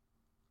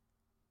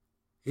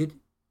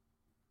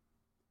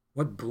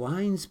what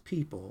blinds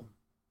people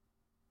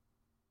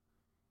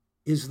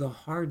is the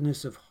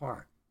hardness of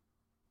heart.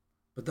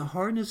 But the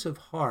hardness of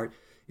heart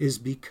is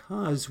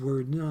because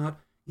we're not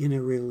in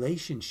a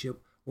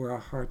relationship where our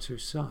hearts are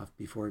soft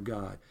before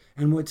God.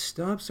 And what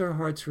stops our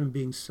hearts from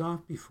being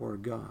soft before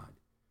God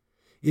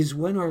is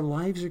when our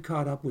lives are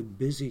caught up with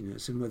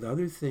busyness and with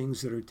other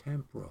things that are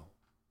temporal,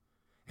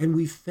 and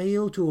we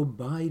fail to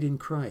abide in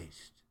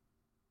Christ.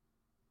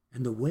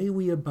 And the way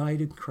we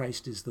abide in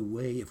Christ is the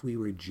way, if we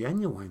were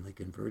genuinely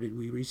converted,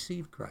 we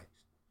receive Christ.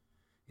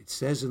 It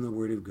says in the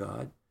Word of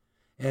God,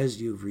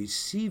 as you've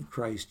received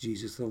Christ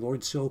Jesus the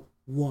Lord, so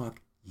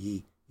walk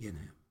ye in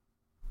him.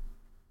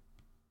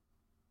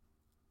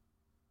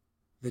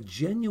 The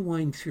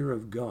genuine fear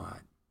of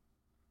God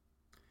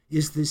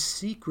is the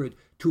secret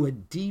to a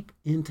deep,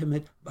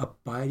 intimate,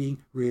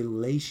 abiding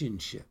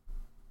relationship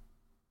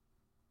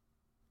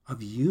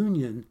of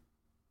union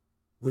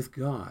with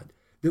God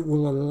that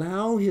will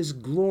allow his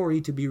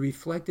glory to be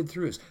reflected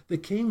through us. The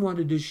king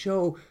wanted to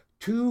show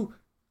to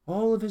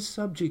all of his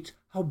subjects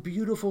how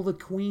beautiful the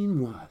queen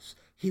was.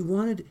 He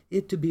wanted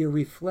it to be a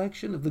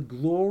reflection of the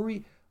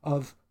glory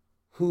of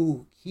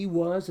who he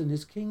was and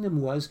his kingdom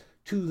was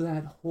to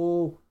that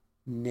whole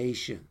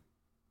nation,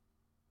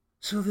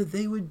 so that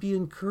they would be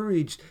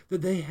encouraged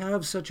that they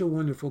have such a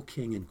wonderful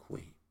king and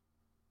queen.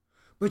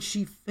 But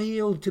she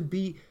failed to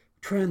be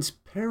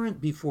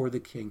transparent before the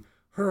king.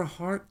 Her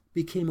heart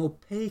became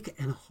opaque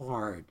and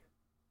hard.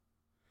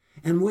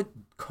 And what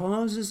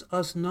causes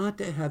us not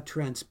to have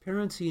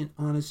transparency and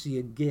honesty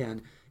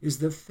again is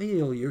the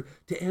failure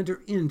to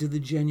enter into the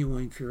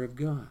genuine fear of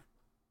God.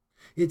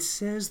 It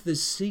says the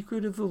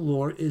secret of the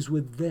Lord is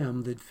with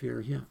them that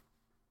fear him.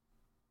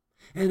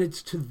 And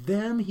it's to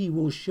them he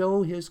will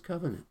show his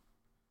covenant.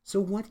 So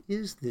what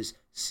is this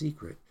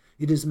secret?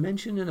 It is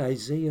mentioned in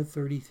Isaiah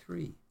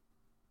 33,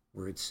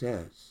 where it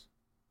says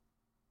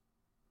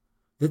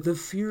that the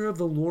fear of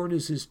the Lord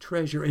is his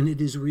treasure, and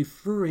it is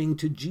referring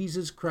to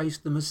Jesus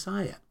Christ the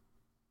Messiah.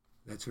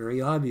 That's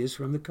very obvious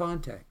from the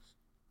context.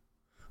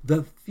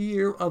 The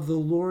fear of the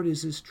Lord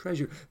is his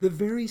treasure, the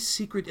very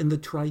secret in the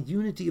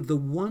triunity of the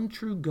one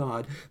true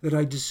God that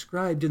I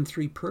described in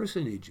three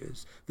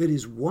personages, that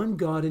is one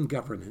God in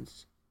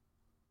governance.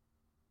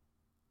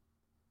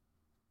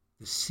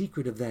 The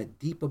secret of that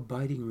deep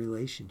abiding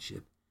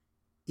relationship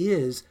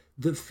is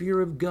the fear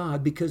of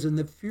God, because in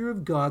the fear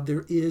of God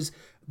there is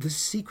the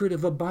secret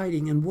of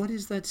abiding. And what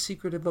is that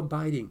secret of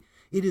abiding?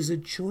 It is a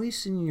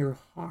choice in your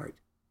heart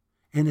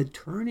and a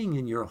turning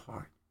in your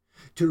heart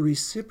to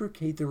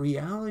reciprocate the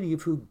reality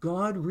of who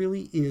God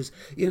really is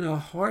in a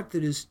heart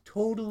that is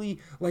totally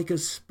like a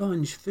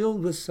sponge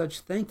filled with such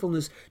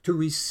thankfulness to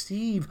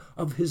receive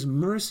of his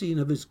mercy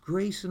and of his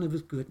grace and of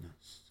his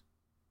goodness.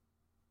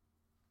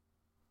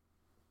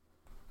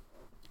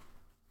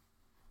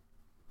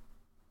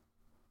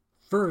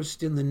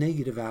 First, in the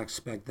negative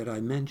aspect that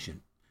I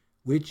mentioned,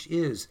 which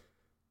is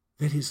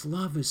that his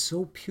love is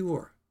so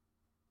pure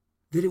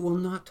that it will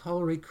not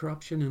tolerate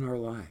corruption in our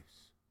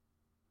lives,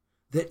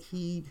 that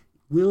he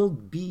will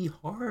be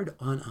hard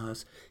on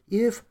us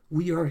if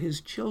we are his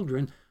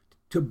children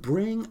to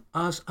bring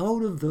us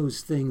out of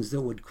those things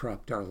that would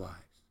corrupt our lives.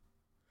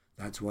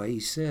 That's why he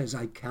says,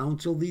 I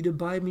counsel thee to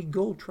buy me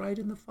gold tried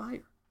in the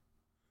fire,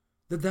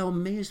 that thou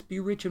mayest be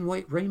rich in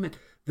white raiment,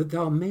 that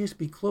thou mayest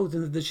be clothed,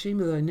 and that the shame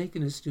of thy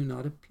nakedness do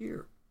not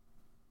appear.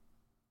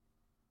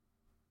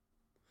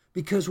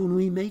 Because when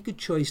we make a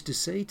choice to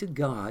say to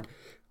God,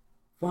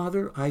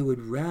 Father, I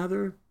would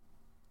rather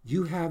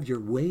you have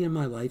your way in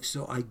my life,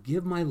 so I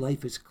give my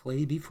life as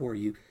clay before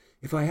you.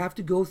 If I have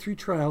to go through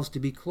trials to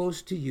be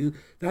close to you,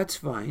 that's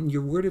fine.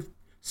 Your word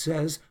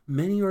says,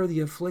 many are the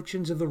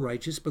afflictions of the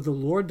righteous, but the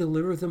Lord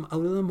delivereth them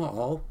out of them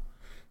all.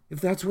 If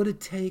that's what it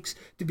takes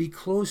to be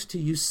close to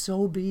you,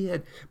 so be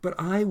it. But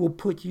I will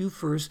put you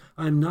first.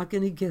 I'm not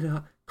going to get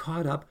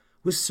caught up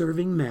with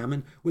serving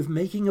mammon, with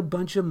making a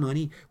bunch of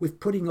money, with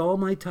putting all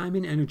my time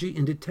and energy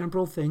into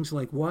temporal things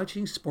like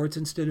watching sports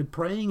instead of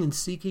praying and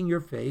seeking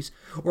your face,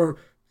 or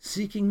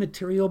seeking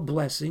material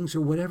blessings, or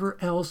whatever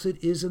else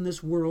it is in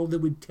this world that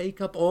would take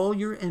up all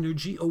your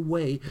energy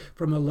away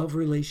from a love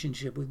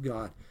relationship with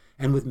God.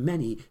 And with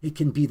many, it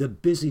can be the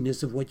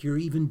busyness of what you're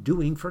even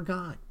doing for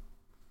God.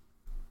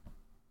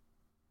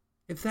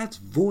 If that's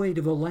void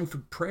of a life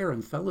of prayer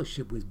and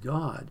fellowship with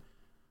God,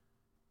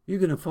 you're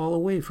going to fall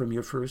away from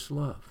your first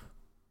love.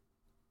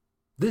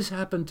 This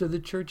happened to the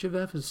church of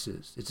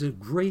Ephesus. It's a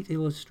great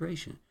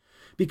illustration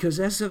because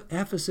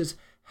Ephesus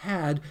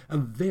had a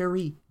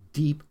very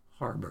deep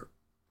harbor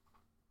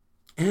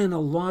and a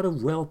lot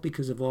of wealth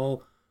because of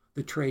all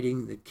the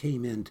trading that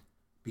came in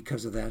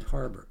because of that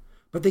harbor.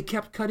 But they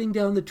kept cutting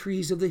down the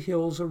trees of the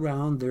hills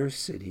around their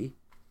city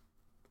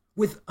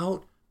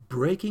without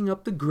breaking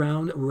up the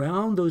ground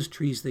around those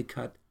trees they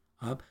cut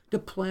up to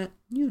plant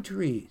new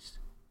trees.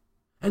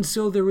 And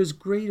so there was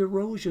great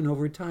erosion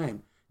over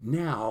time.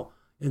 Now,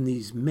 in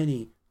these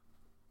many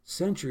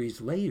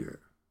centuries later,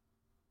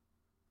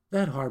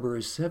 that harbor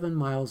is 7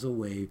 miles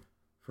away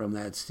from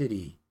that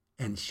city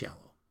and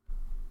shallow.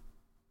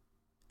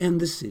 And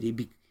the city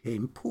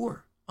became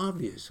poor,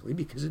 obviously,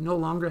 because it no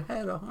longer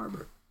had a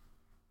harbor.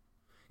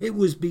 It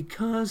was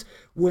because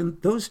when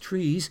those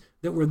trees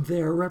that were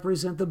there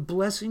represent the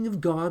blessing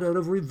of God out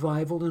of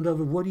revival and out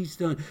of what he's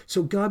done.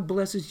 So God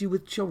blesses you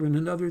with children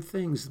and other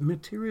things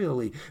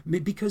materially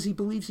because he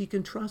believes he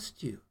can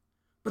trust you.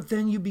 But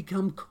then you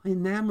become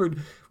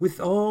enamored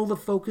with all the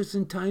focus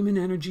and time and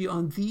energy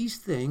on these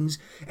things,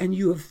 and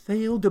you have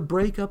failed to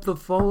break up the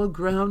fallow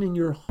ground in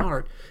your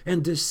heart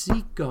and to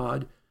seek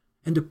God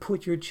and to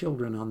put your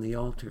children on the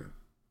altar.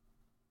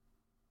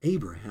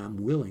 Abraham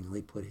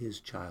willingly put his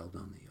child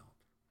on the altar.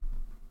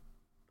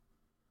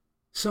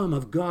 Some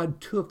of God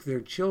took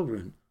their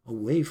children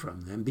away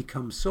from them,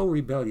 become so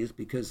rebellious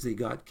because they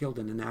got killed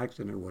in an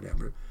accident or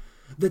whatever,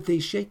 that they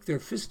shake their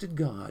fist at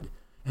God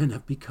and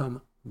have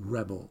become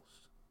rebels.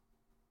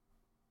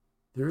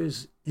 There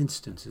is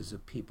instances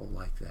of people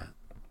like that,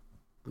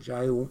 which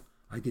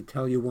I could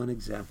tell you one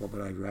example,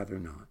 but I'd rather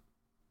not,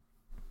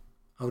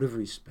 out of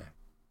respect.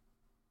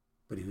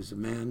 But he was a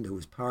man that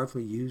was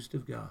powerfully used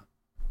of God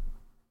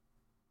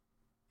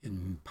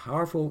in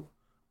powerful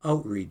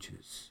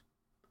outreaches.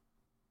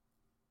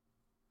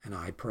 And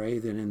I pray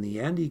that in the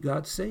end he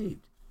got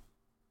saved.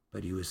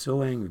 But he was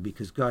so angry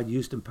because God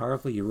used him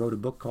powerfully. He wrote a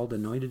book called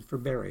Anointed for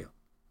Burial.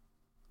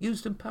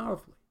 Used him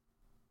powerfully.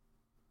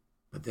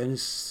 But then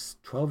his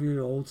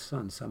 12-year-old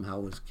son somehow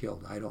was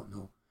killed. I don't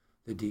know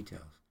the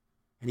details.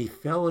 And he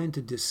fell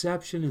into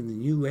deception in the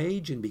New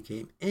Age and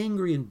became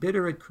angry and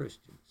bitter at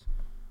Christians.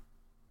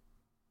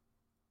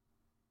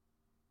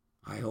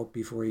 I hope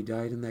before he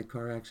died in that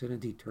car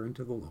accident, he turned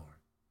to the Lord.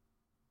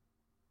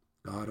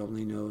 God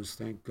only knows.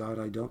 Thank God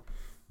I don't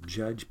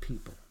judge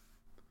people.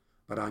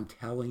 But I'm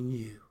telling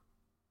you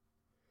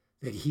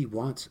that he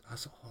wants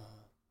us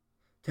all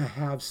to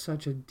have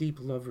such a deep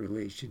love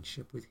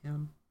relationship with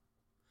him.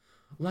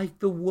 Like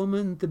the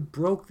woman that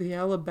broke the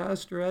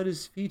alabaster at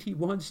his feet, he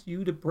wants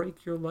you to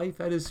break your life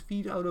at his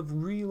feet out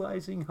of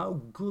realizing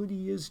how good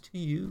he is to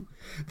you,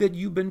 that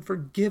you've been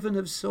forgiven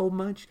of so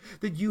much,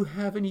 that you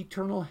have an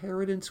eternal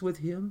inheritance with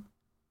him.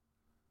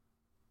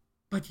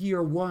 But ye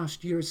are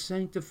washed, ye are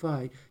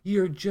sanctified, ye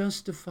are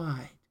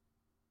justified.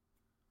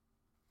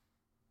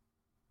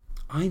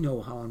 I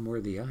know how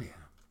unworthy I am.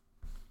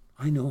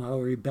 I know how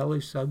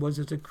rebellious I was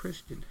as a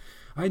Christian.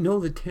 I know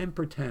the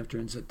temper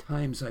tantrums at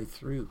times I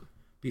threw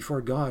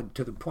before God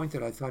to the point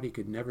that I thought he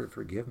could never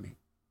forgive me.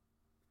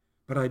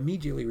 But I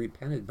immediately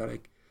repented, but I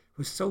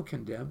was so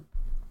condemned.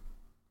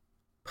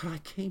 But I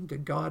came to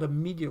God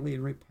immediately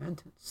in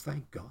repentance,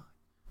 thank God.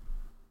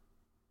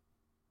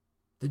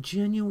 The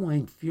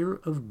genuine fear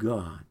of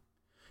God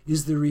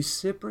is the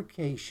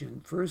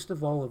reciprocation, first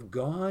of all, of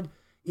God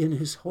in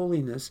his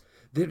holiness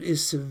that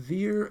is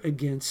severe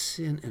against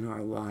sin in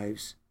our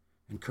lives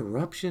and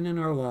corruption in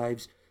our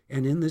lives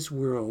and in this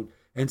world.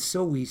 And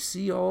so we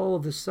see all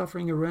of the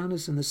suffering around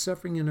us and the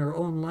suffering in our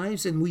own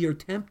lives, and we are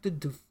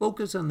tempted to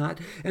focus on that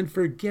and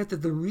forget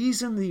that the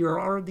reason there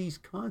are these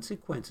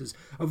consequences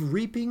of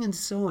reaping and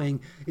sowing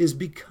is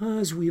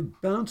because we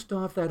have bounced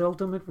off that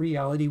ultimate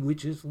reality,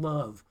 which is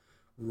love,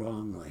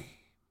 wrongly.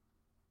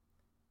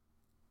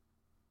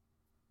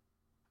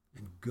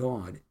 And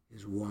God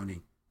is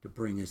wanting to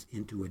bring us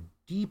into a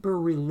deeper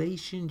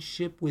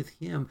relationship with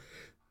him,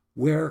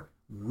 where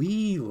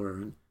we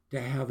learn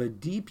to have a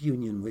deep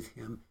union with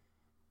him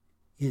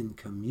in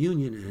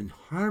communion and in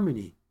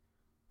harmony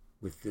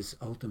with this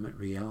ultimate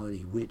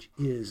reality, which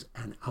is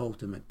an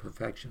ultimate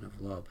perfection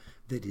of love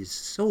that is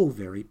so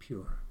very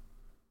pure.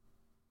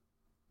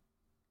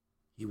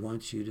 He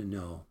wants you to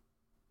know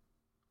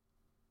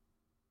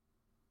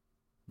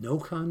no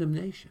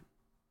condemnation.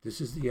 This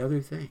is the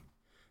other thing.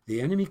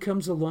 The enemy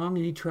comes along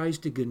and he tries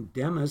to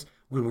condemn us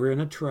when we're in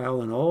a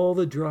trial, and all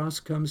the dross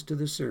comes to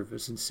the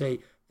surface and say,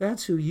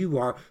 that's who you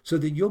are, so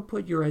that you'll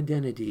put your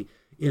identity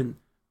in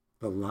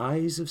the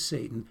lies of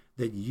Satan,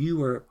 that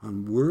you are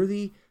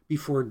unworthy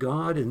before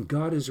God and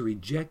God has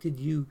rejected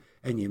you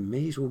and you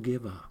may as well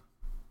give up.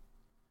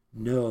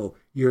 No,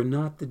 you're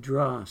not the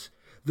dross.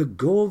 The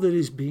gold that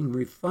is being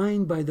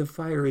refined by the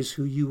fire is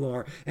who you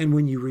are. And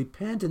when you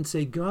repent and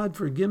say, God,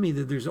 forgive me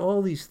that there's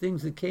all these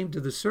things that came to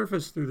the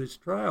surface through this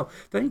trial.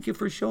 Thank you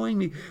for showing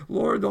me,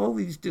 Lord, all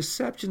these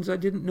deceptions I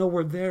didn't know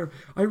were there.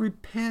 I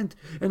repent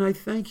and I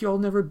thank you I'll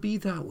never be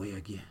that way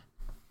again.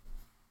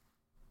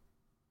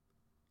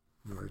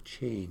 You are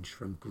changed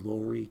from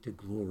glory to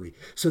glory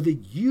so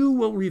that you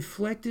will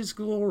reflect his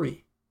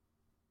glory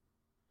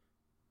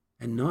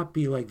and not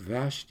be like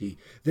Vashti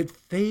that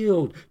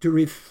failed to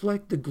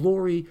reflect the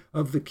glory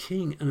of the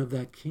king and of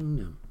that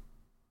kingdom.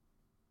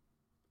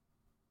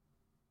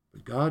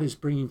 But God is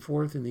bringing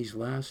forth in these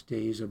last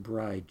days a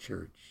bride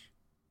church,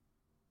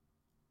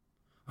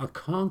 a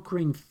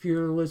conquering,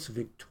 fearless,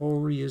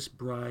 victorious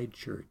bride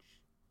church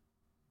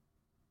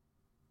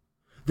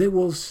that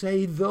will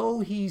say, though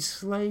he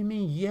slay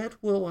me, yet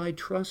will I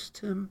trust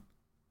him.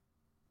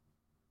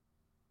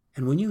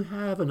 And when you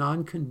have an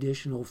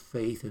unconditional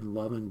faith and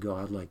love in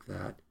God like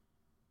that,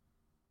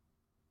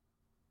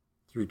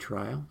 through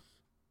trials,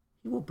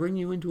 he will bring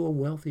you into a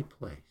wealthy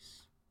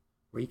place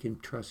where he can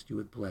trust you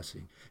with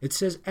blessing. It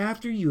says,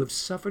 after you have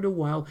suffered a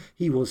while,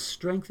 he will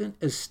strengthen,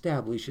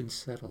 establish, and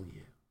settle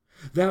you.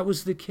 That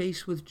was the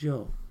case with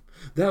Job.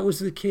 That was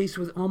the case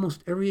with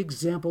almost every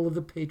example of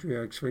the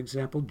patriarchs. For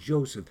example,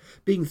 Joseph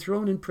being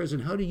thrown in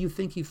prison. How do you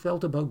think he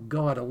felt about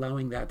God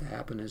allowing that to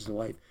happen in his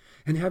life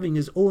and having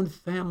his own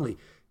family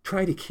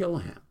try to kill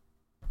him?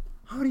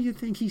 How do you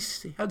think he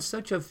had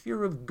such a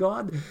fear of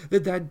God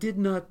that did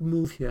not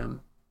move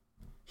him?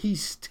 He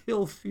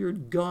still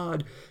feared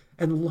God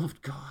and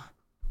loved God.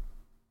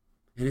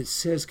 And it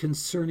says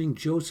concerning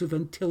Joseph,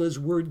 until his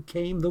word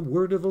came, the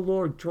word of the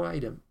Lord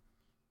tried him.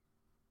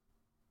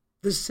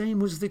 The same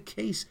was the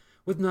case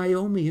with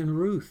Naomi and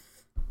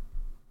Ruth.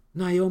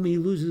 Naomi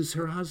loses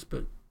her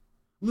husband,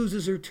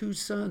 loses her 2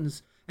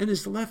 sons, and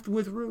is left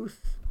with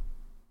Ruth.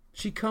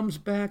 She comes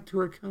back to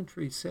her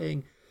country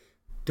saying,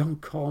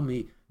 don't call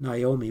me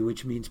Naomi,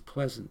 which means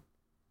pleasant,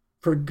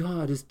 for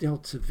God has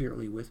dealt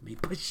severely with me.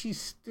 But she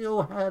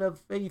still had a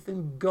faith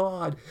in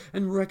God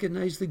and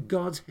recognized that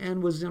God's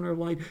hand was in her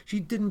life.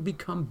 She didn't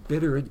become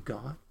bitter at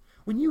God.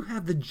 When you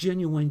have the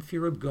genuine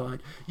fear of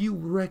God, you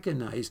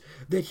recognize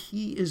that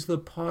he is the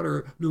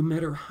potter no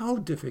matter how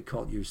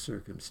difficult your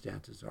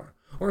circumstances are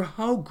or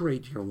how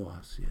great your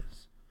loss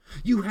is.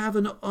 You have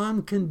an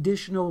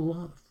unconditional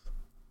love.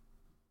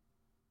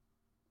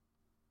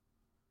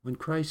 When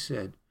Christ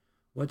said,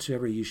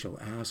 whatsoever you shall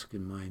ask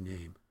in my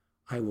name,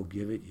 I will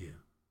give it you.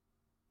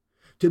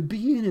 To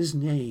be in his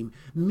name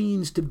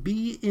means to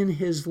be in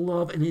his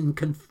love and in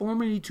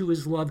conformity to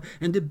his love.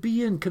 And to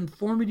be in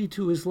conformity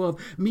to his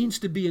love means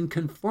to be in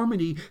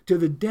conformity to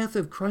the death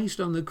of Christ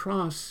on the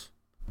cross,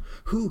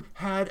 who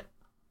had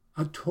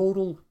a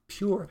total,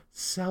 pure,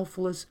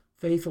 selfless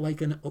faith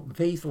like an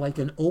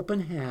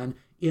open hand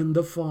in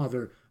the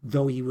Father,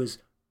 though he was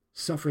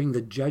suffering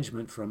the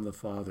judgment from the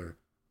Father.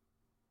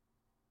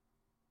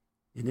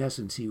 In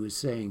essence, he was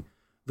saying,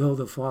 though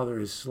the Father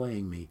is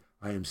slaying me,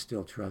 I am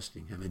still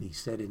trusting him. And he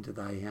said, into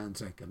thy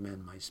hands I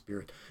commend my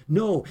spirit.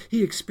 No,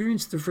 he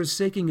experienced the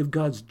forsaking of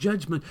God's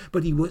judgment,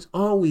 but he was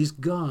always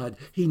God.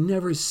 He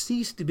never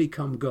ceased to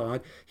become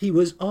God. He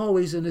was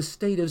always in a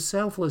state of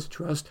selfless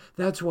trust.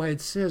 That's why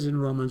it says in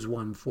Romans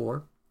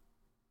 1:4,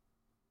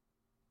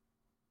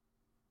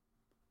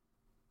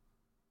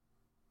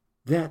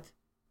 that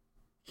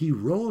he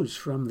rose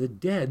from the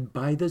dead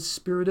by the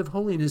Spirit of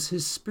holiness.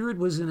 His spirit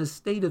was in a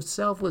state of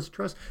selfless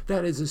trust.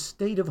 That is a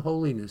state of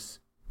holiness,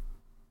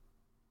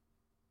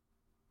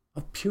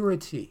 of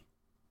purity,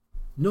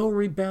 no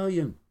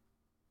rebellion.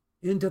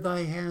 Into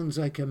thy hands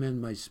I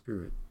commend my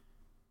spirit.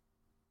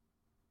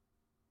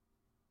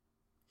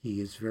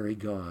 He is very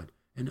God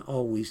and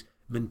always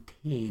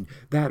maintained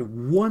that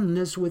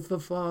oneness with the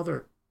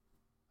Father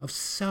of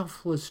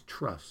selfless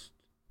trust.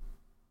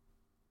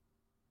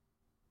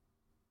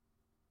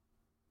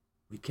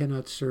 We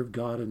cannot serve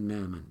God and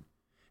mammon.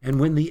 And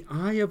when the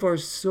eye of our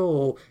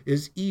soul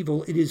is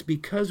evil, it is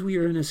because we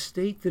are in a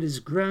state that is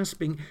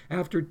grasping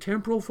after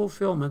temporal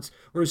fulfillments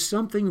or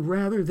something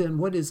rather than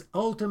what is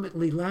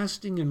ultimately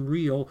lasting and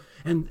real,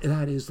 and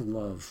that is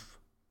love.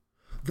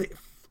 The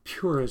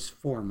purest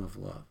form of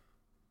love.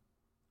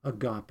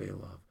 Agape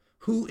love.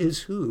 Who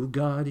is who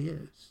God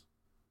is.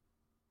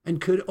 And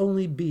could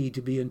only be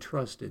to be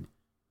entrusted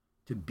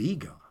to be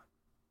God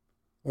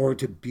or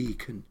to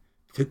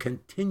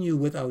continue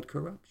without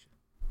corruption.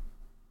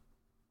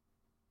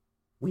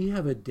 We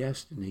have a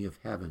destiny of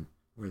heaven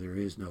where there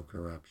is no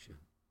corruption.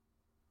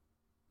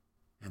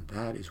 And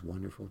that is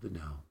wonderful to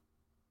know.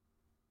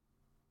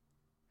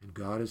 And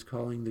God is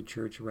calling the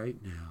church right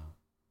now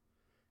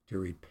to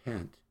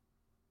repent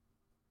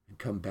and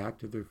come back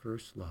to their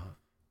first love.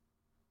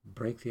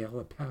 Break the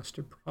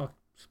alabaster box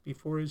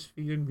before his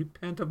feet and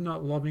repent of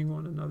not loving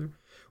one another.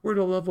 We're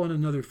to love one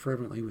another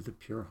fervently with a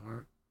pure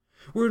heart.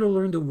 We're to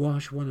learn to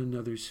wash one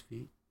another's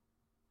feet.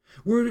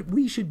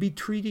 We should be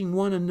treating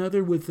one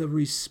another with the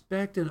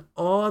respect and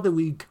awe that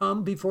we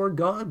come before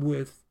God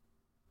with.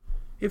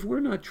 If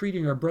we're not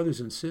treating our brothers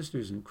and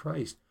sisters in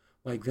Christ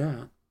like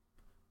that,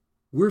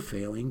 we're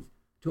failing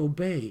to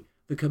obey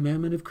the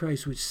commandment of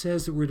Christ, which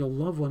says that we're to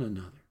love one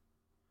another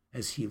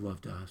as he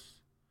loved us,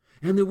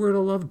 and that we're to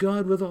love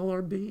God with all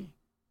our being.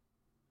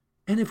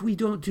 And if we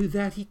don't do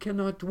that, he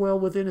cannot dwell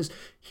within us.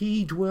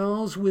 He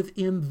dwells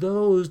within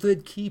those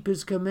that keep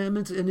his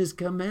commandments, and his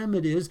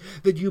commandment is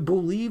that you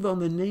believe on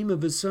the name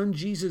of his Son,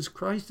 Jesus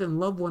Christ, and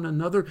love one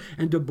another.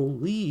 And to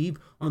believe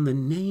on the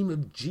name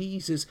of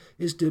Jesus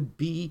is to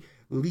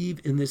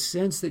believe in the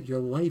sense that your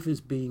life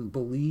is being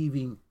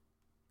believing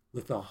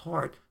with the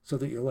heart, so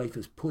that your life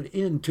is put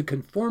into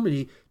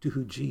conformity to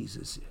who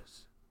Jesus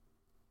is,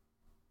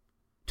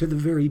 to the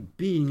very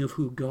being of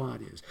who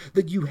God is,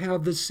 that you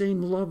have the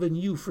same love in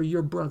you for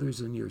your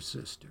brothers and your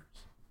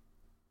sisters.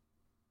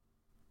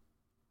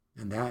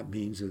 And that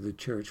means that the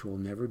church will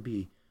never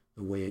be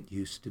the way it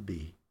used to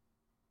be.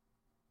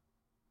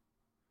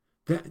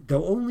 That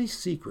the only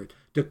secret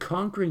to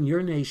conquering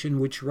your nation,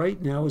 which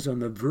right now is on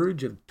the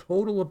verge of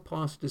total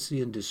apostasy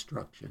and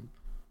destruction,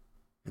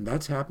 and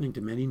that's happening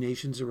to many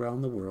nations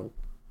around the world,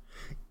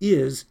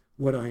 is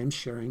what I am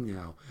sharing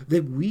now,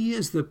 that we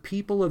as the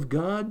people of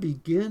God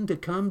begin to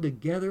come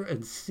together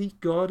and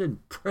seek God in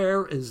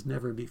prayer as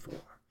never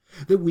before,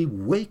 that we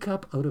wake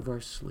up out of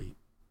our sleep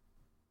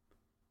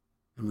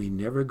and we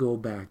never go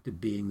back to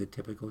being the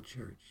typical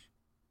church.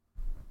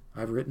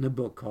 I've written a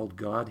book called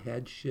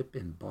Godheadship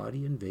and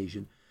Body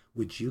Invasion,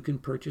 which you can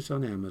purchase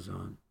on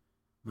Amazon.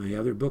 My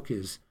other book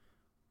is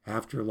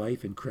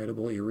Afterlife,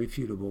 Incredible,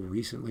 Irrefutable,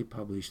 recently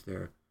published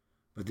there.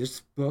 But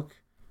this book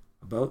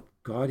about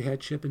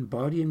Godheadship and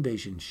body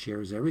invasion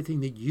shares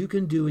everything that you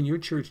can do in your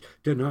church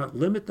to not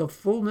limit the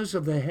fullness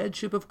of the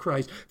headship of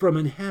Christ from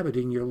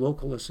inhabiting your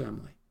local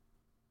assembly.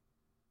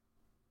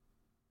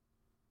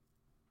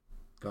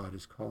 God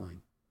is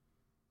calling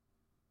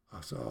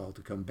us all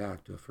to come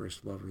back to a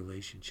first love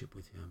relationship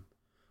with him.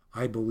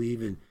 I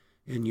believe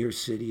in your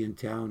city and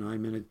town.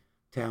 I'm in a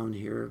town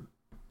here.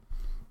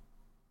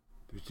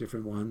 There's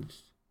different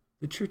ones.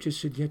 The churches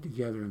should get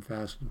together and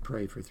fast and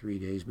pray for 3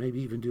 days,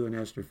 maybe even do an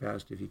Esther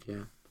fast if you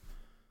can.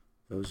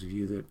 Those of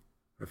you that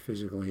are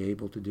physically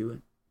able to do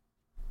it.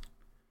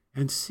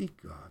 And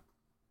seek God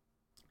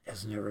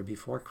as never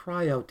before.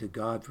 Cry out to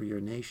God for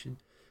your nation,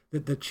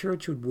 that the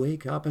church would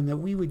wake up and that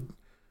we would,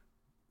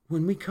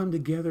 when we come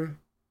together,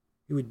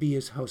 it would be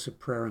his house of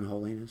prayer and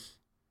holiness.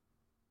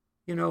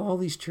 You know, all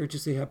these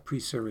churches, they have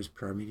pre-service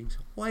prayer meetings.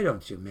 Why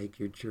don't you make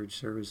your church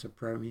service a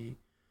prayer meeting?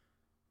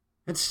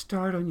 And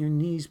start on your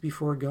knees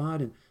before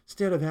God. And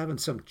instead of having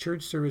some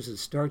church service that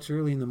starts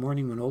early in the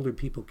morning when older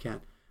people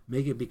can't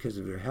make it because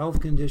of their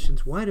health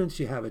conditions. Why don't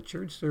you have a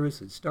church service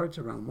that starts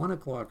around 1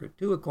 o'clock or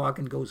 2 o'clock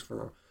and goes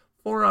for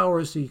 4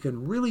 hours so you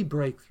can really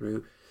break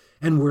through,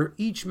 and where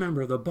each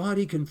member of the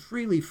body can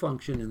freely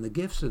function in the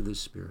gifts of the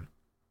Spirit,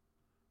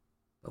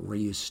 but where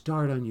you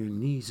start on your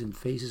knees and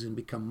faces and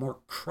become more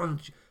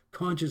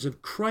conscious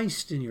of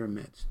Christ in your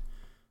midst.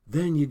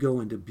 Then you go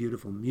into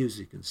beautiful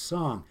music and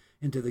song,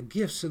 into the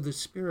gifts of the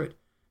Spirit,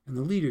 and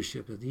the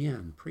leadership at the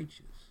end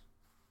preaches.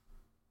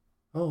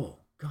 Oh,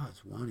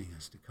 God's wanting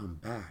us to come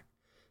back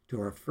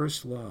to our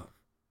first love,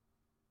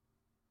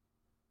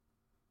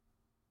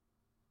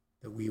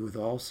 that we with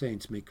all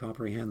saints may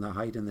comprehend the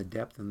height and the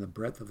depth and the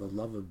breadth of the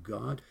love of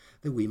God,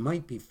 that we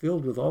might be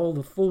filled with all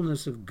the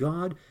fullness of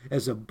God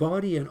as a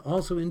body and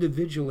also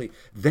individually.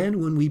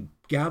 Then when we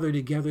gather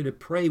together to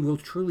pray, we'll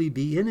truly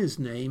be in his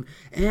name,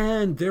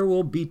 and there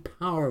will be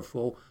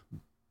powerful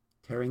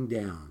tearing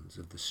downs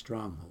of the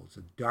strongholds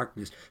of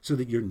darkness, so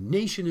that your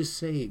nation is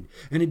saved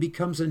and it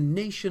becomes a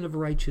nation of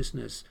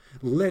righteousness.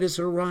 Let us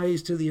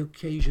arise to the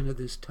occasion of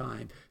this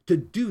time to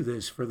do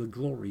this for the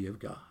glory of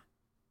God.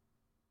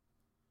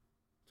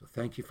 So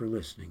thank you for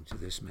listening to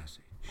this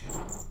message.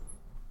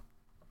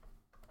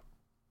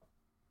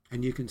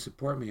 And you can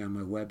support me on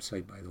my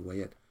website, by the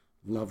way, at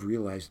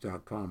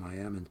loverealized.com. I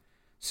am in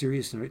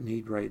serious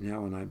need right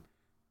now, and I'm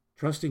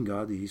trusting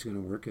God that he's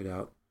going to work it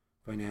out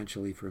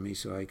financially for me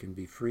so I can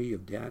be free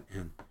of debt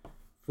and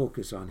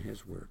focus on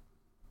his work.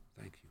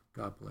 Thank you.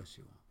 God bless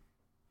you all.